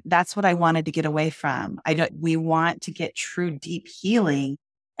 And that's what I wanted to get away from. We want to get true deep healing,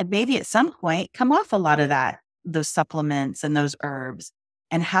 and maybe at some point come off a lot of those supplements and those herbs.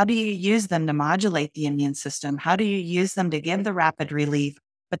 And how do you use them to modulate the immune system? How do you use them to give the rapid relief,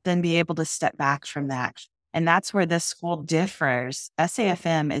 but then be able to step back from that? And that's where this school differs.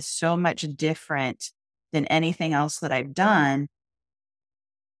 SAFM is so much different than anything else that I've done,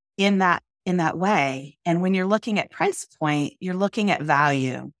 in that in that way. And when you're looking at price point, you're looking at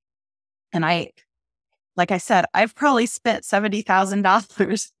value. And like I said, I've probably spent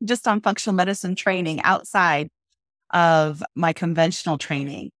 $70,000 just on functional medicine training outside of my conventional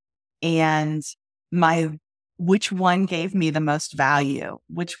training. And which one gave me the most value?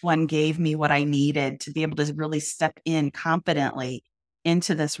 Which one gave me what I needed to be able to really step in confidently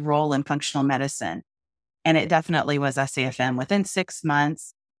into this role in functional medicine? And it definitely was SAFM. Within 6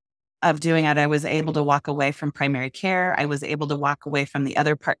 months of doing it, I was able to walk away from primary care. I was able to walk away from the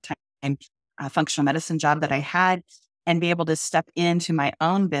other part-time functional medicine job that I had and be able to step into my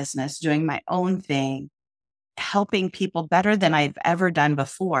own business, doing my own thing, helping people better than I've ever done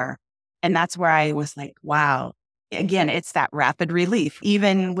before. And that's where I was like, wow, again, it's that rapid relief.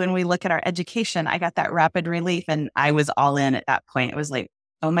 Even when we look at our education, I got that rapid relief and I was all in at that point. It was like,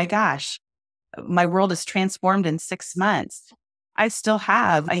 oh my gosh, my world is transformed in 6 months. I still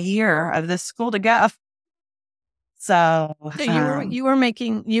have a year of this school to go. So you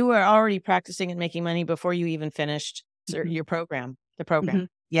were already practicing and making money before you even finished your program, the program. Mm-hmm.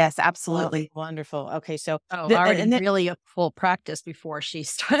 Yes, absolutely. Oh, wonderful. Okay. So already really a full practice before she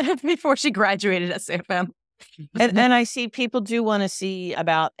started, before she graduated at SAFM. and I see people do want to see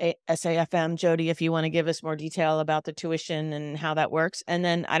about SAFM. Jodi, if you want to give us more detail about the tuition and how that works. And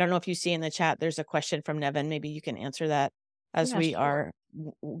then I don't know if you see in the chat, there's a question from Nevin. Maybe you can answer that as we are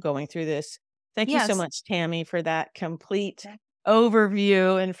going through this. Thank you so much, Tami, for that complete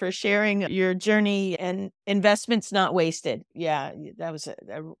overview and for sharing your journey and investments not wasted. Yeah, that was a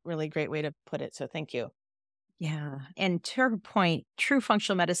really great way to put it. So thank you. Yeah. And to her point, true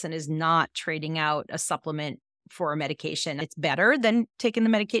functional medicine is not trading out a supplement for a medication. It's better than taking the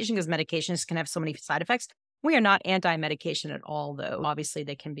medication because medications can have so many side effects. We are not anti-medication at all, though. Obviously,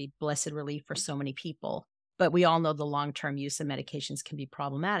 they can be blessed relief for so many people. But we all know the long-term use of medications can be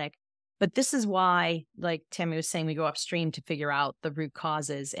problematic. But this is why, like Tami was saying, we go upstream to figure out the root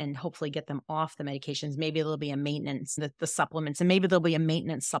causes and hopefully get them off the medications. Maybe there'll be a maintenance, the supplements, and maybe there'll be a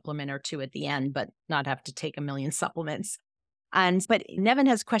maintenance supplement or two at the end, but not have to take a million supplements. But Nevin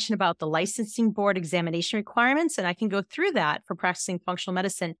has a question about the licensing board examination requirements, and I can go through that for practicing functional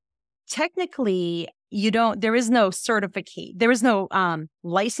medicine. Technically, there is no certificate, there is no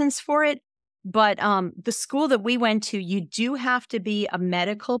license for it. But the school that we went to, you do have to be a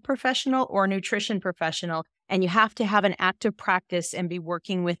medical professional or nutrition professional, and you have to have an active practice and be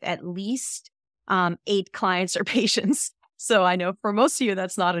working with at least 8 clients or patients. So I know for most of you,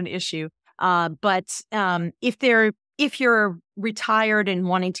 that's not an issue. But if you're retired and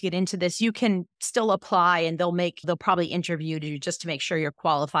wanting to get into this, you can still apply and they'll probably interview you just to make sure you're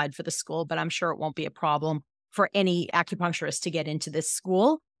qualified for the school. But I'm sure it won't be a problem for any acupuncturist to get into this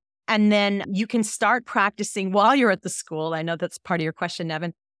school. And then you can start practicing while you're at the school. I know that's part of your question,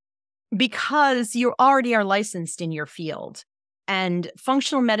 Nevin, because you already are licensed in your field. And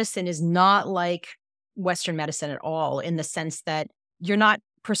functional medicine is not like Western medicine at all in the sense that you're not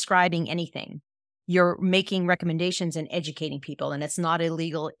prescribing anything. You're making recommendations and educating people. And it's not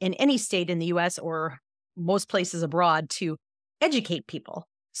illegal in any state in the US or most places abroad to educate people.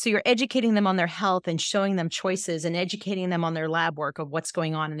 So you're educating them on their health and showing them choices and educating them on their lab work of what's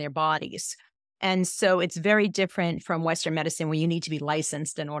going on in their bodies. And so it's very different from Western medicine where you need to be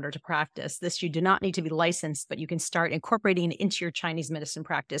licensed in order to practice. This, you do not need to be licensed, but you can start incorporating it into your Chinese medicine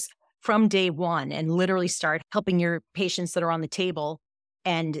practice from day one and literally start helping your patients that are on the table.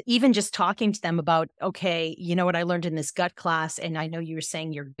 And even just talking to them about, okay, you know what I learned in this gut class, and I know you were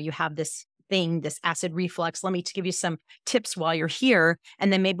saying you have this thing, this acid reflux. Let me give you some tips while you're here.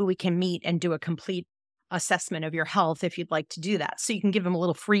 And then maybe we can meet and do a complete assessment of your health if you'd like to do that. So you can give them a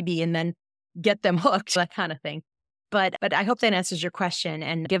little freebie and then get them hooked, that kind of thing. But I hope that answers your question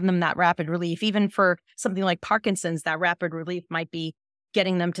and give them that rapid relief. Even for something like Parkinson's, that rapid relief might be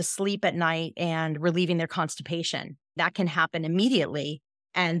getting them to sleep at night and relieving their constipation. That can happen immediately.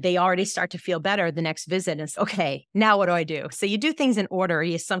 And they already start to feel better the next visit. And it's, okay, now what do I do? So you do things in order.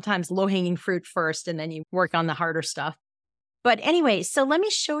 You sometimes low-hanging fruit first, and then you work on the harder stuff. But anyway, so let me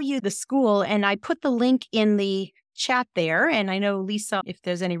show you the school. And I put the link in the chat there. And I know, Lisa, if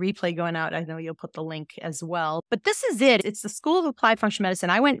there's any replay going out, I know you'll put the link as well. But this is it. It's the School of Applied Functional Medicine.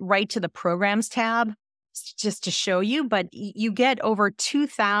 I went right to the programs tab just to show you, but you get over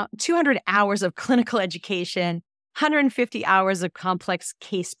 200 hours of clinical education, 150 hours of complex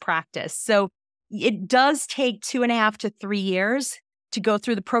case practice. So it does take 2.5 to 3 years to go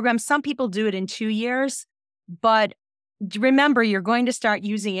through the program. Some people do it in 2 years, but remember, you're going to start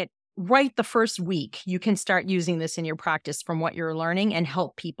using it right the first week. You can start using this in your practice from what you're learning and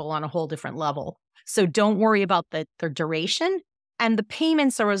help people on a whole different level. So don't worry about the duration. And the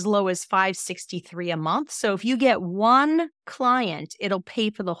payments are as low as $563 a month. So if you get one client, it'll pay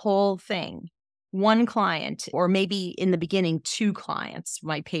for the whole thing. One client, or maybe in the beginning, 2 clients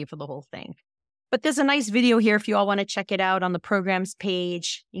might pay for the whole thing. But there's a nice video here if you all want to check it out on the programs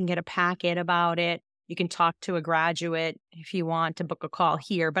page. You can get a packet about it. You can talk to a graduate if you want to book a call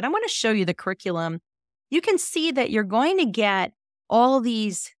here. But I want to show you the curriculum. You can see that you're going to get all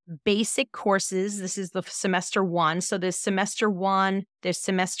these basic courses. This is the semester 1. So there's semester 1, there's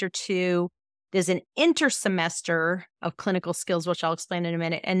semester 2, there's an intersemester of clinical skills, which I'll explain in a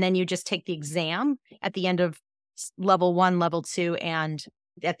minute. And then you just take the exam at the end of level 1, level 2, and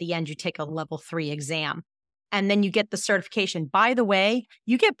at the end you take a level 3 exam. And then you get the certification. By the way,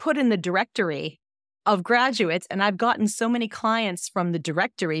 you get put in the directory of graduates. And I've gotten so many clients from the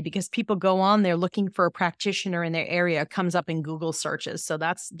directory because people go on there looking for a practitioner in their area. It comes up in Google searches. So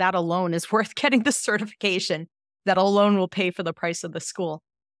that alone is worth getting the certification. That alone will pay for the price of the school.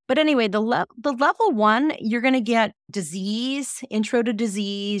 But anyway, the level 1, you're going to get disease, intro to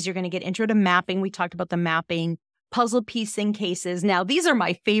disease. You're going to get intro to mapping. We talked about the mapping, puzzle piecing cases. Now, these are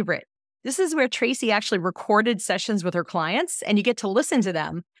my favorite. This is where Tracy actually recorded sessions with her clients and you get to listen to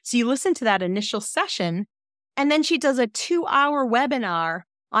them. So you listen to that initial session and then she does a 2-hour webinar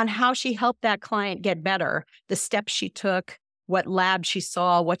on how she helped that client get better, the steps she took, what lab she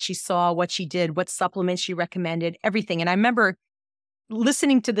saw, what she did, what supplements she recommended, everything. And I remember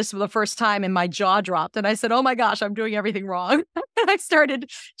listening to this for the first time and my jaw dropped and I said, oh my gosh, I'm doing everything wrong. And I started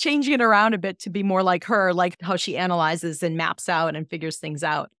changing it around a bit to be more like her, like how she analyzes and maps out and figures things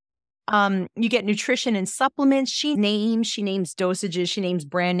out. You get nutrition and supplements. She names dosages, she names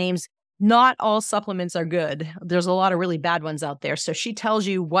brand names. Not all supplements are good. There's a lot of really bad ones out there. So she tells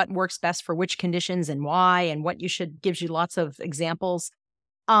you what works best for which conditions and why, and what you should, gives you lots of examples,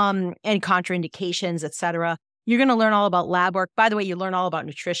 and contraindications, etc. You're going to learn all about lab work. By the way, you learn all about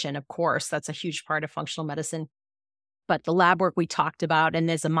nutrition, of course. That's a huge part of functional medicine. But the lab work we talked about, and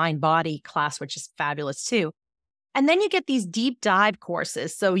there's a mind-body class, which is fabulous too. And then you get these deep dive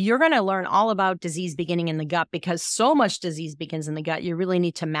courses. So you're going to learn all about disease beginning in the gut because so much disease begins in the gut. You really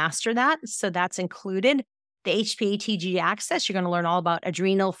need to master that. So that's included. The HPA-TG axis, you're going to learn all about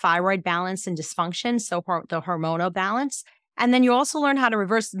adrenal thyroid balance and dysfunction, so the hormonal balance. And then you also learn how to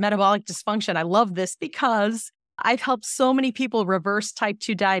reverse metabolic dysfunction. I love this because I've helped so many people reverse type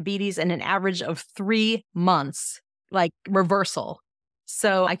 2 diabetes in an average of 3 months, like reversal.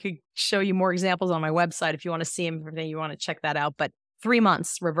 So I could show you more examples on my website if you want to see them, if you want to check that out. But 3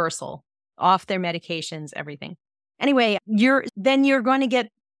 months reversal, off their medications, everything. Anyway, you're going to get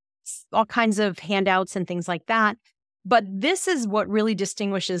all kinds of handouts and things like that. But this is what really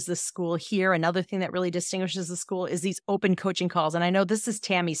distinguishes the school here. Another thing that really distinguishes the school is these open coaching calls. And I know this is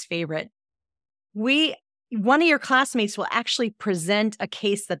Tami's favorite. One of your classmates will actually present a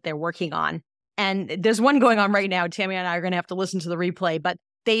case that they're working on. And there's one going on right now. Tami and I are going to have to listen to the replay, but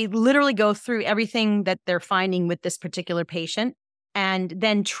they literally go through everything that they're finding with this particular patient. And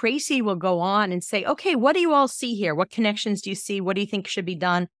then Tracy will go on and say, okay, what do you all see here? What connections do you see? What do you think should be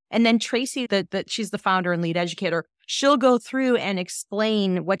done? And then Tracy, that she's the founder and lead educator, she'll go through and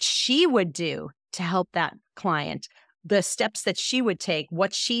explain what she would do to help that client, the steps that she would take,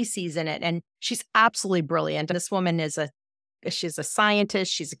 what she sees in it. And she's absolutely brilliant. And this woman she's a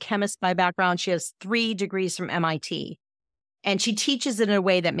scientist. She's a chemist by background. She has 3 degrees from MIT. And she teaches it in a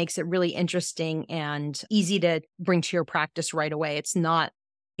way that makes it really interesting and easy to bring to your practice right away. It's not,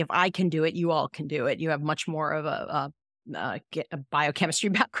 if I can do it, you all can do it. You have much more of a biochemistry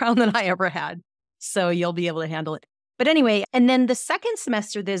background than I ever had. So you'll be able to handle it. But anyway, and then the second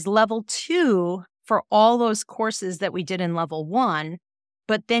semester, there's level 2 for all those courses that we did in level 1.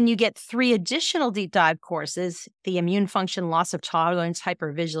 But then you get 3 additional deep dive courses, the immune function, loss of tolerance,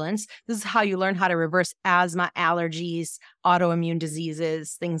 hypervigilance. This is how you learn how to reverse asthma, allergies, autoimmune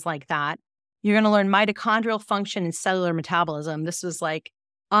diseases, things like that. You're going to learn mitochondrial function and cellular metabolism. This was like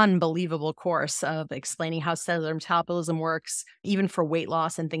unbelievable course of explaining how cellular metabolism works, even for weight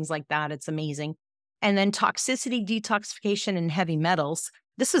loss and things like that. It's amazing. And then toxicity, detoxification, and heavy metals.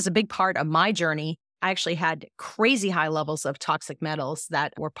 This is a big part of my journey. I actually had crazy high levels of toxic metals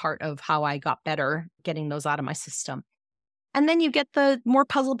that were part of how I got better getting those out of my system. And then you get the more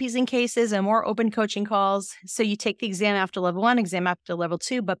puzzle piecing cases and more open coaching calls. So you take the exam after level 1, exam after level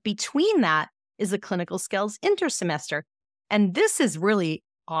 2, but between that is the clinical skills intersemester. And this is really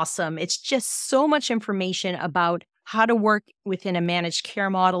awesome. It's just so much information about how to work within a managed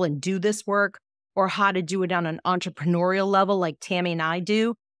care model and do this work, or how to do it on an entrepreneurial level like Tami and I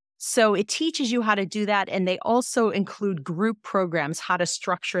do. So it teaches you how to do that. And they also include group programs, how to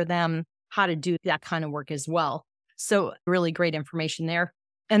structure them, how to do that kind of work as well. So really great information there.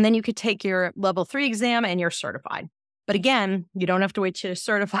 And then you could take your level 3 exam and you're certified. But again, you don't have to wait till you're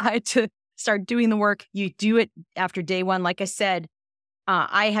certified to start doing the work. You do it after day one. Like I said,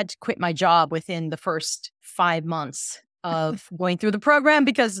 I had to quit my job within the first 5 months of going through the program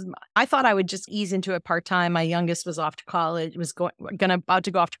because I thought I would just ease into it part-time. My youngest was off to college, was about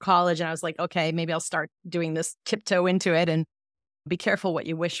to go off to college. And I was like, okay, maybe I'll start doing this, tiptoe into it, and be careful what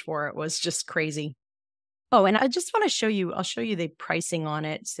you wish for. It was just crazy. Oh, and I just want to show you, I'll show you the pricing on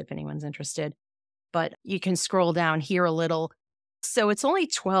it, see if anyone's interested. But you can scroll down here a little. So it's only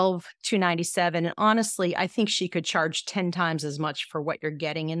 $12,297. And honestly, I think she could charge 10 times as much for what you're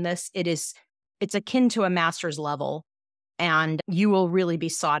getting in this. It's akin to a master's level, and you will really be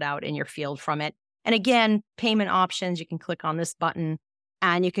sought out in your field from it. And again, payment options, you can click on this button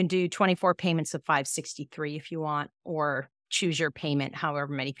and you can do 24 payments of $563 if you want, or choose your payment,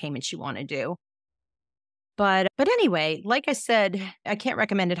 however many payments you want to do. But anyway, like I said, I can't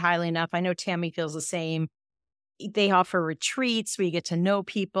recommend it highly enough. I know Tami feels the same. They offer retreats where you get to know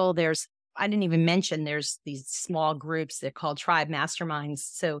people. I didn't even mention there's these small groups. They're called tribe masterminds.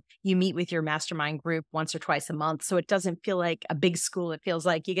 So you meet with your mastermind group once or twice a month. So it doesn't feel like a big school. It feels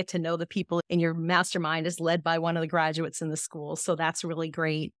like you get to know the people, and your mastermind is led by one of the graduates in the school. So that's really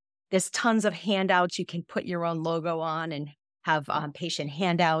great. There's tons of handouts. You can put your own logo on and have patient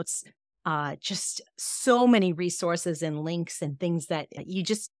handouts. Just so many resources and links and things that you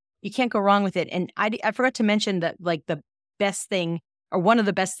can't go wrong with it. And I forgot to mention that, like, the best thing, or one of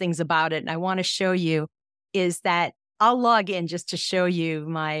the best things about it, and I want to show you, is that I'll log in just to show you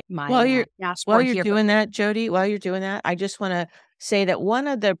my while you're doing that, Jodi, I just want to say that one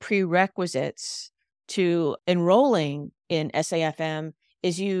of the prerequisites to enrolling in SAFM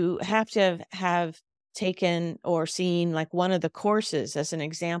is you have to have taken or seen like one of the courses as an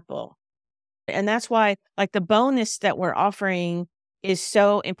example. And that's why, like, the bonus that we're offering is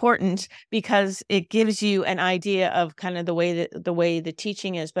so important, because it gives you an idea of kind of the way the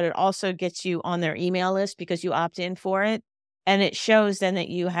teaching is, but it also gets you on their email list because you opt in for it. And it shows then that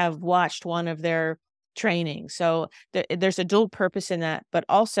you have watched one of their trainings. So there's a dual purpose in that. But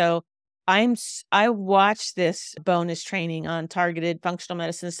also, I watched this bonus training on targeted functional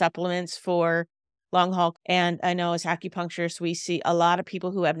medicine supplements for long haul. And I know as acupuncturists, we see a lot of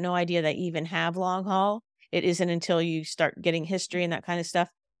people who have no idea they even have long haul. It isn't until you start getting history and that kind of stuff.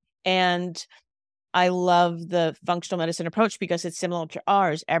 And I love the functional medicine approach because it's similar to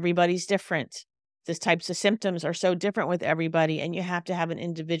ours. Everybody's different. The types of symptoms are so different with everybody, and you have to have an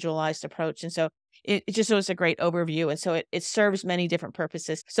individualized approach. And so it just was a great overview. And so it serves many different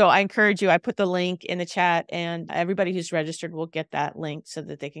purposes. So I encourage you, I put the link in the chat, and everybody who's registered will get that link so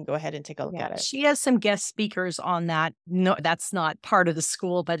that they can go ahead and take a look at it. She has some guest speakers on that. No, that's not part of the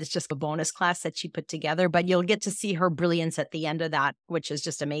school, but it's just a bonus class that she put together. But you'll get to see her brilliance at the end of that, which is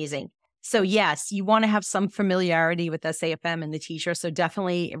just amazing. So yes, you want to have some familiarity with SAFM and the teacher. So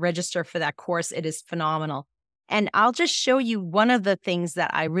definitely register for that course. It is phenomenal. And I'll just show you one of the things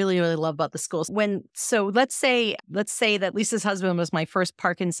that I really, really love about the schools. So let's say that Lisa's husband was my first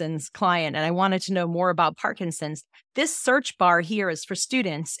Parkinson's client, and I wanted to know more about Parkinson's. This search bar here is for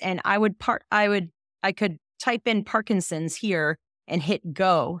students, and I could type in Parkinson's here and hit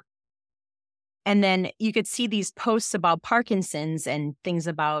go. And then you could see these posts about Parkinson's and things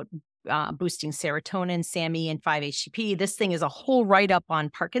about boosting serotonin, SAMe, and 5-HTP. This thing is a whole write-up on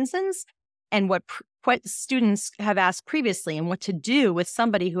Parkinson's and what students have asked previously and what to do with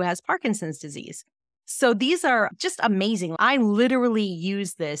somebody who has Parkinson's disease. So these are just amazing. I literally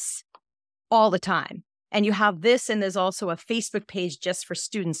use this all the time. And you have this, and there's also a Facebook page just for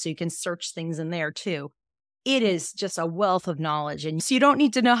students, so you can search things in there too. It is just a wealth of knowledge. And so you don't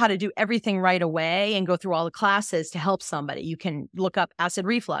need to know how to do everything right away and go through all the classes to help somebody. You can look up acid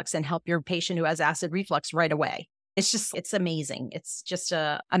reflux and help your patient who has acid reflux right away. It's amazing. It's just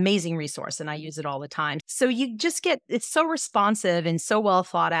an amazing resource, and I use it all the time. So you just it's so responsive and so well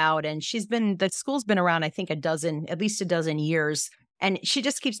thought out. And the school's been around, I think, at least a dozen years. And she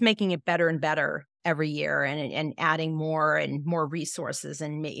just keeps making it better and better every year, and adding more and more resources.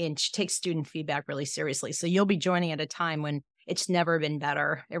 And she takes student feedback really seriously. So you'll be joining at a time when it's never been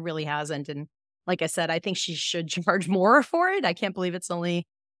better. It really hasn't. And like I said, I think she should charge more for it. I can't believe it's only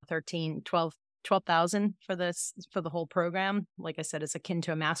 $12,000 for the whole program. Like I said, it's akin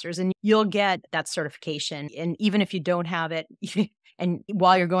to a master's, and you'll get that certification. And even if you don't have it, and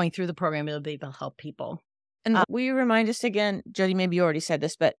while you're going through the program, you'll be able to help people. And will you remind us again, Jodi, maybe you already said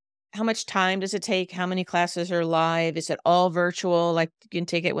this, but how much time does it take? How many classes are live? Is it all virtual? Like, you can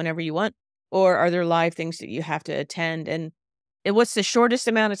take it whenever you want? Or are there live things that you have to attend? And what's the shortest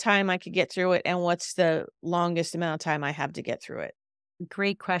amount of time I could get through it, and what's the longest amount of time I have to get through it?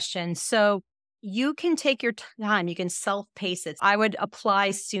 Great question. So you can take your time. You can self-pace it. I would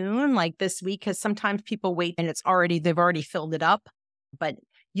apply soon, like this week, because sometimes people wait and they've already filled it up, but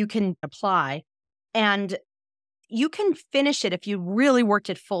you can apply and you can finish it if you really worked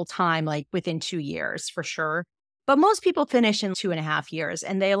it full time, like within 2 years for sure. But most people finish in 2.5 years,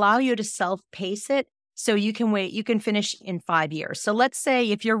 and they allow you to self-pace it. So you can finish in 5 years. So let's say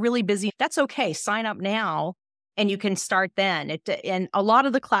if you're really busy, that's okay. Sign up now and you can start then. And a lot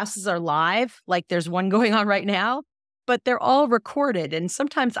of the classes are live, like there's one going on right now, but they're all recorded. And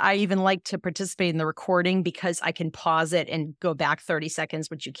sometimes I even like to participate in the recording because I can pause it and go back 30 seconds,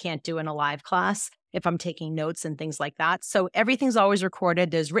 which you can't do in a live class if I'm taking notes and things like that. So everything's always recorded.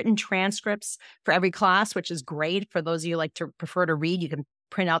 There's written transcripts for every class, which is great. For those of you like to prefer to read, you can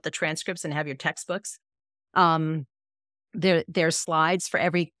print out the transcripts and have your textbooks. There's slides for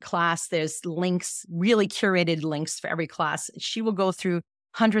every class. There's links, really curated links for every class. She will go through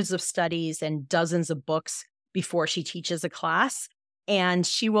hundreds of studies and dozens of books before she teaches a class. And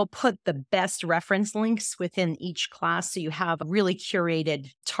she will put the best reference links within each class. So you have really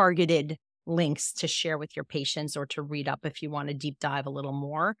curated, targeted links to share with your patients or to read up if you want to deep dive a little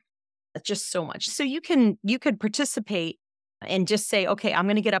more. It's just so much. So you could participate and just say, okay, I'm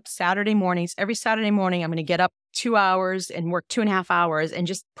going to get up Saturday mornings. Every Saturday morning, I'm going to get up 2 hours and work 2.5 hours, and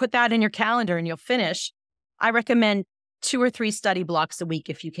just put that in your calendar and you'll finish. I recommend 2 or 3 study blocks a week.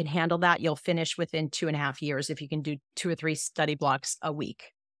 If you can handle that, you'll finish within 2.5 years if you can do 2 or 3 study blocks a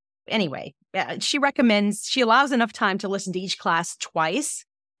week. Anyway, she allows enough time to listen to each class twice.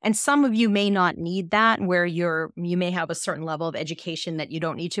 And some of you may not need that, where you may have a certain level of education that you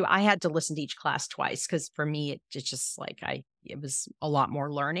don't need to. I had to listen to each class twice because for me, it's just like it was a lot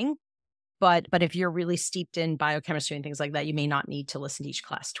more learning. But if you're really steeped in biochemistry and things like that, you may not need to listen to each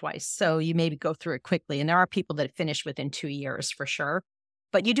class twice. So you maybe go through it quickly. And there are people that finish within 2 years for sure.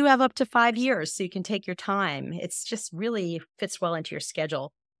 But you do have up to 5 years, so you can take your time. It's just really fits well into your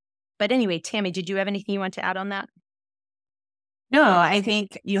schedule. But anyway, Tami, did you have anything you want to add on that? No, I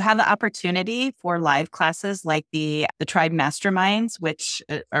think you have the opportunity for live classes like the Tribe Masterminds, which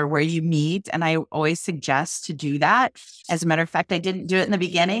are where you meet. And I always suggest to do that. As a matter of fact, I didn't do it in the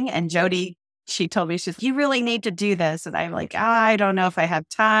beginning. And Jodi, she told me, she's, you really need to do this. And I'm like, I don't know if I have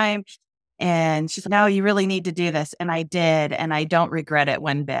time. And she's like, no, you really need to do this. And I did. And I don't regret it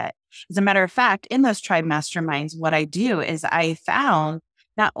one bit. As a matter of fact, in those Tribe Masterminds, what I do is I found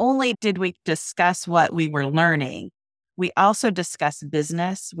not only did we discuss what we were learning, we also discussed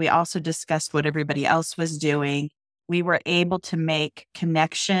business. We also discussed what everybody else was doing. We were able to make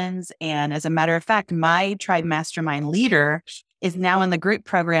connections. And as a matter of fact, my Tribe Mastermind leader is now in the group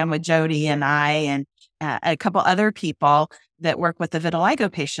program with Jodi and I and a couple other people that work with the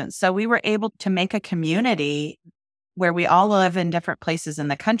vitiligo patients. So we were able to make a community where we all live in different places in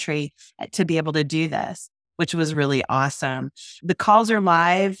the country to be able to do this, which was really awesome. The calls are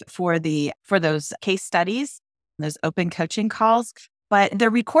live for those case studies, those open coaching calls, but they're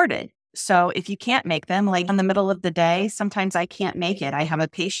recorded. So if you can't make them, like in the middle of the day, sometimes I can't make it. I have a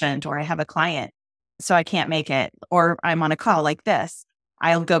patient or I have a client, so I can't make it, or I'm on a call like this.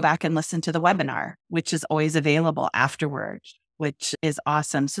 I'll go back and listen to the webinar, which is always available afterwards, which is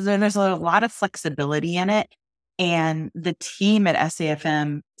awesome. So there's a lot of flexibility in it. And the team at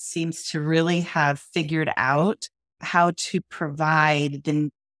SAFM seems to really have figured out how to provide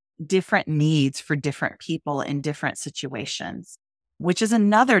the different needs for different people in different situations, which is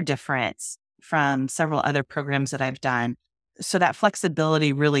another difference from several other programs that I've done. So that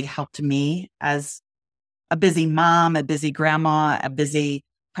flexibility really helped me as a busy mom, a busy grandma, a busy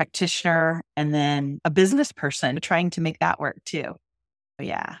practitioner, and then a business person trying to make that work too.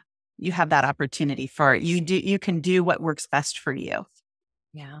 Yeah, you have that opportunity for it. You can do what works best for you.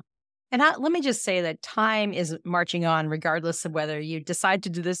 Yeah. And let me just say that time is marching on regardless of whether you decide to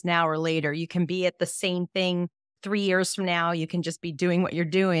do this now or later. You can be at the same thing 3 years from now. You can just be doing what you're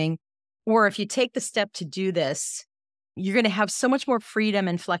doing. Or if you take the step to do this, you're going to have so much more freedom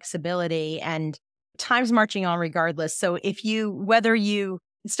and flexibility, and time's marching on regardless. So whether you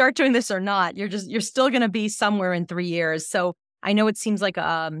start doing this or not, you're still going to be somewhere in 3 years. So I know it seems like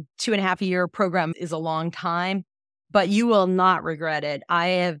a 2.5 year program is a long time, but you will not regret it. I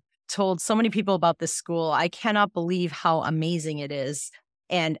have told so many people about this school. I cannot believe how amazing it is.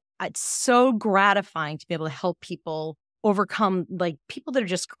 And it's so gratifying to be able to help people overcome, like people that are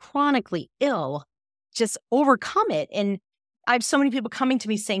just chronically ill, just overcome it. And I have so many people coming to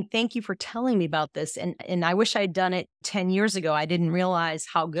me saying, thank you for telling me about this. And I wish I'd done it 10 years ago. I didn't realize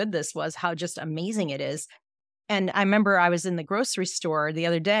how good this was, how just amazing it is. And I remember I was in the grocery store the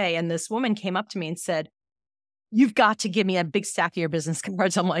other day and this woman came up to me and said, "You've got to give me a big stack of your business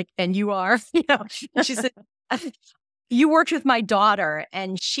cards." I'm like, "And you are?" She said, "You worked with my daughter."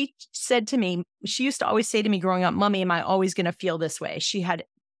 And she said to me, she used to always say to me growing up, "Mommy, am I always going to feel this way?" She had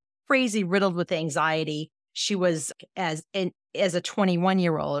crazy riddled with anxiety. She was as a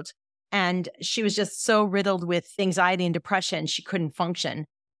 21-year-old, and she was just so riddled with anxiety and depression, she couldn't function.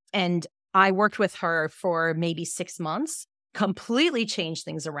 And I worked with her for maybe 6 months, completely changed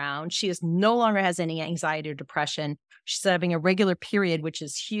things around. She is no longer has any anxiety or depression. She's having a regular period, which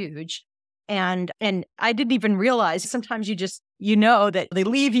is huge. And I didn't even realize sometimes that they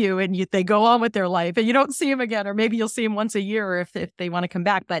leave you and they go on with their life and you don't see them again, or maybe you'll see them once a year if they want to come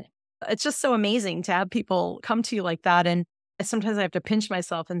back. But it's just so amazing to have people come to you like that. And sometimes I have to pinch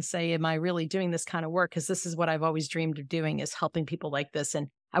myself and say, am I really doing this kind of work? Because this is what I've always dreamed of doing, is helping people like this. And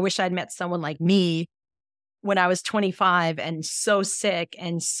I wish I'd met someone like me when I was 25 and so sick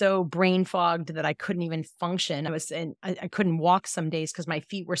and so brain fogged that I couldn't even function. I couldn't walk some days because my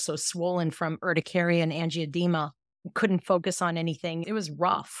feet were so swollen from urticaria and angioedema. I couldn't focus on anything. It was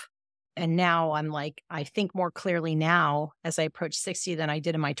rough. And now I'm like, I think more clearly now as I approach 60 than I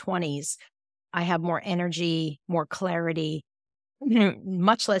did in my 20s. I have more energy, more clarity,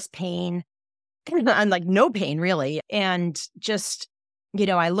 much less pain. I'm like no pain really. And just,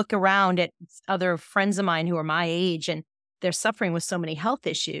 I look around at other friends of mine who are my age and they're suffering with so many health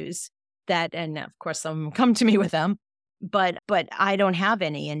issues and of course some of them come to me with them, but I don't have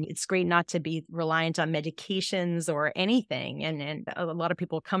any. And it's great not to be reliant on medications or anything. And a lot of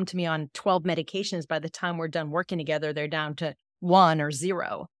people come to me on 12 medications. By the time we're done working together, they're down to 1 or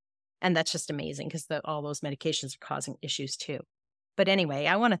 0. And that's just amazing because all those medications are causing issues too. But anyway,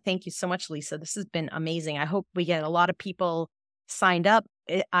 I want to thank you so much, Lisa. This has been amazing. I hope we get a lot of people signed up.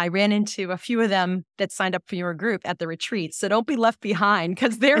 I ran into a few of them that signed up for your group at the retreat. So don't be left behind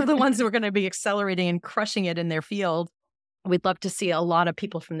because they're the ones who are going to be accelerating and crushing it in their field. We'd love to see a lot of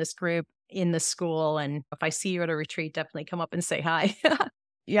people from this group in the school. And if I see you at a retreat, definitely come up and say hi.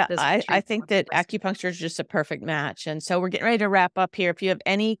 Yeah, I think that acupuncture is just a perfect match. And so we're getting ready to wrap up here. If you have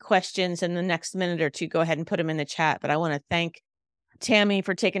any questions in the next minute or two, go ahead and put them in the chat. But I want to thank Tami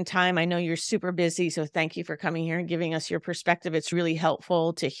for taking time. I know you're super busy, so thank you for coming here and giving us your perspective. It's really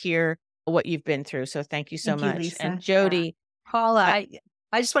helpful to hear what you've been through. So thank you so much. Lisa. And Jodi. Paula,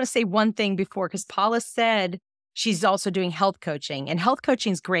 I just want to say one thing before, because Paula said she's also doing health coaching, and health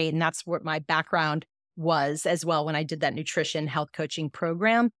coaching is great. And that's what my background was as well when I did that nutrition health coaching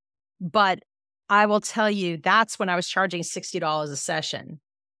program. But I will tell you, that's when I was charging $60 a session.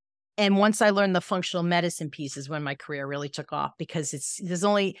 And once I learned the functional medicine piece is when my career really took off, because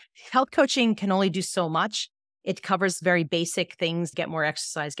health coaching can only do so much. It covers very basic things: get more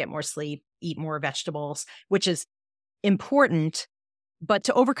exercise, get more sleep, eat more vegetables, which is important. But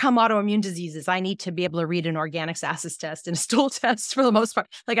to overcome autoimmune diseases, I need to be able to read an organics acids test and a stool test for the most part.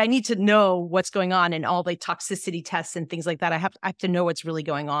 Like, I need to know what's going on and all the toxicity tests and things like that. I have to know what's really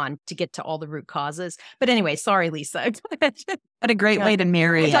going on to get to all the root causes. But anyway, sorry, Lisa. What a great way to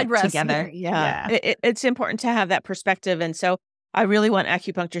marry it together. Yeah. It's important to have that perspective. And so I really want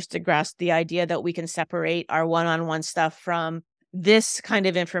acupuncturists to grasp the idea that we can separate our one-on-one stuff from this kind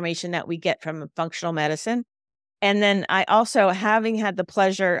of information that we get from functional medicine. And then I also, having had the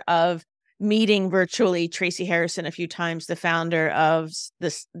pleasure of meeting virtually Tracy Harrison a few times, the founder of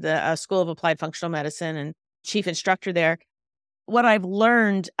the School of Applied Functional Medicine and chief instructor there, what I've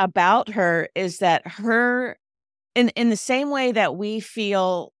learned about her is that in the same way that we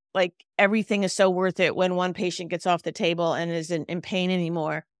feel like everything is so worth it when one patient gets off the table and isn't in pain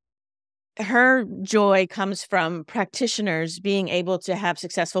anymore, her joy comes from practitioners being able to have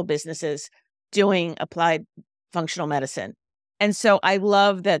successful businesses doing applied functional medicine. And so I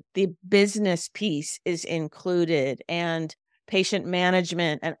love that the business piece is included and patient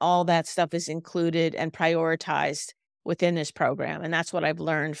management and all that stuff is included and prioritized within this program. And that's what I've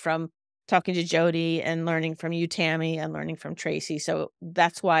learned from talking to Jodi and learning from you, Tami, and learning from Tracy. So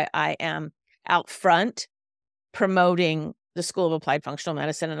that's why I am out front promoting the School of Applied Functional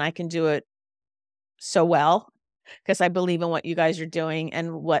Medicine. And I can do it so well because I believe in what you guys are doing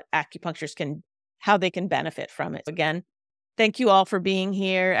and what acupuncturists how they can benefit from it. Again, thank you all for being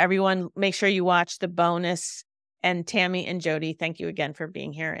here. Everyone, make sure you watch the bonus. And Tami and Jodi, thank you again for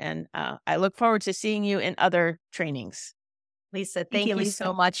being here. And I look forward to seeing you in other trainings. Lisa, thank you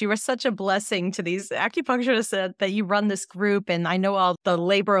so much. You were such a blessing to these acupuncturists that you run this group. And I know all the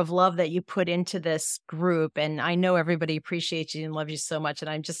labor of love that you put into this group. And I know everybody appreciates you and loves you so much.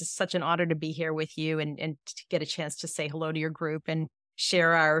 And it's such an honor to be here with you and to get a chance to say hello to your group and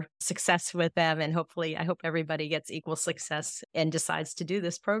share our success with them. And hopefully, I hope everybody gets equal success and decides to do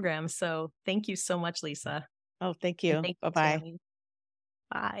this program. So thank you so much, Lisa. Oh, thank And you. thank you, Bye-bye. Tami.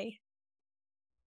 Bye.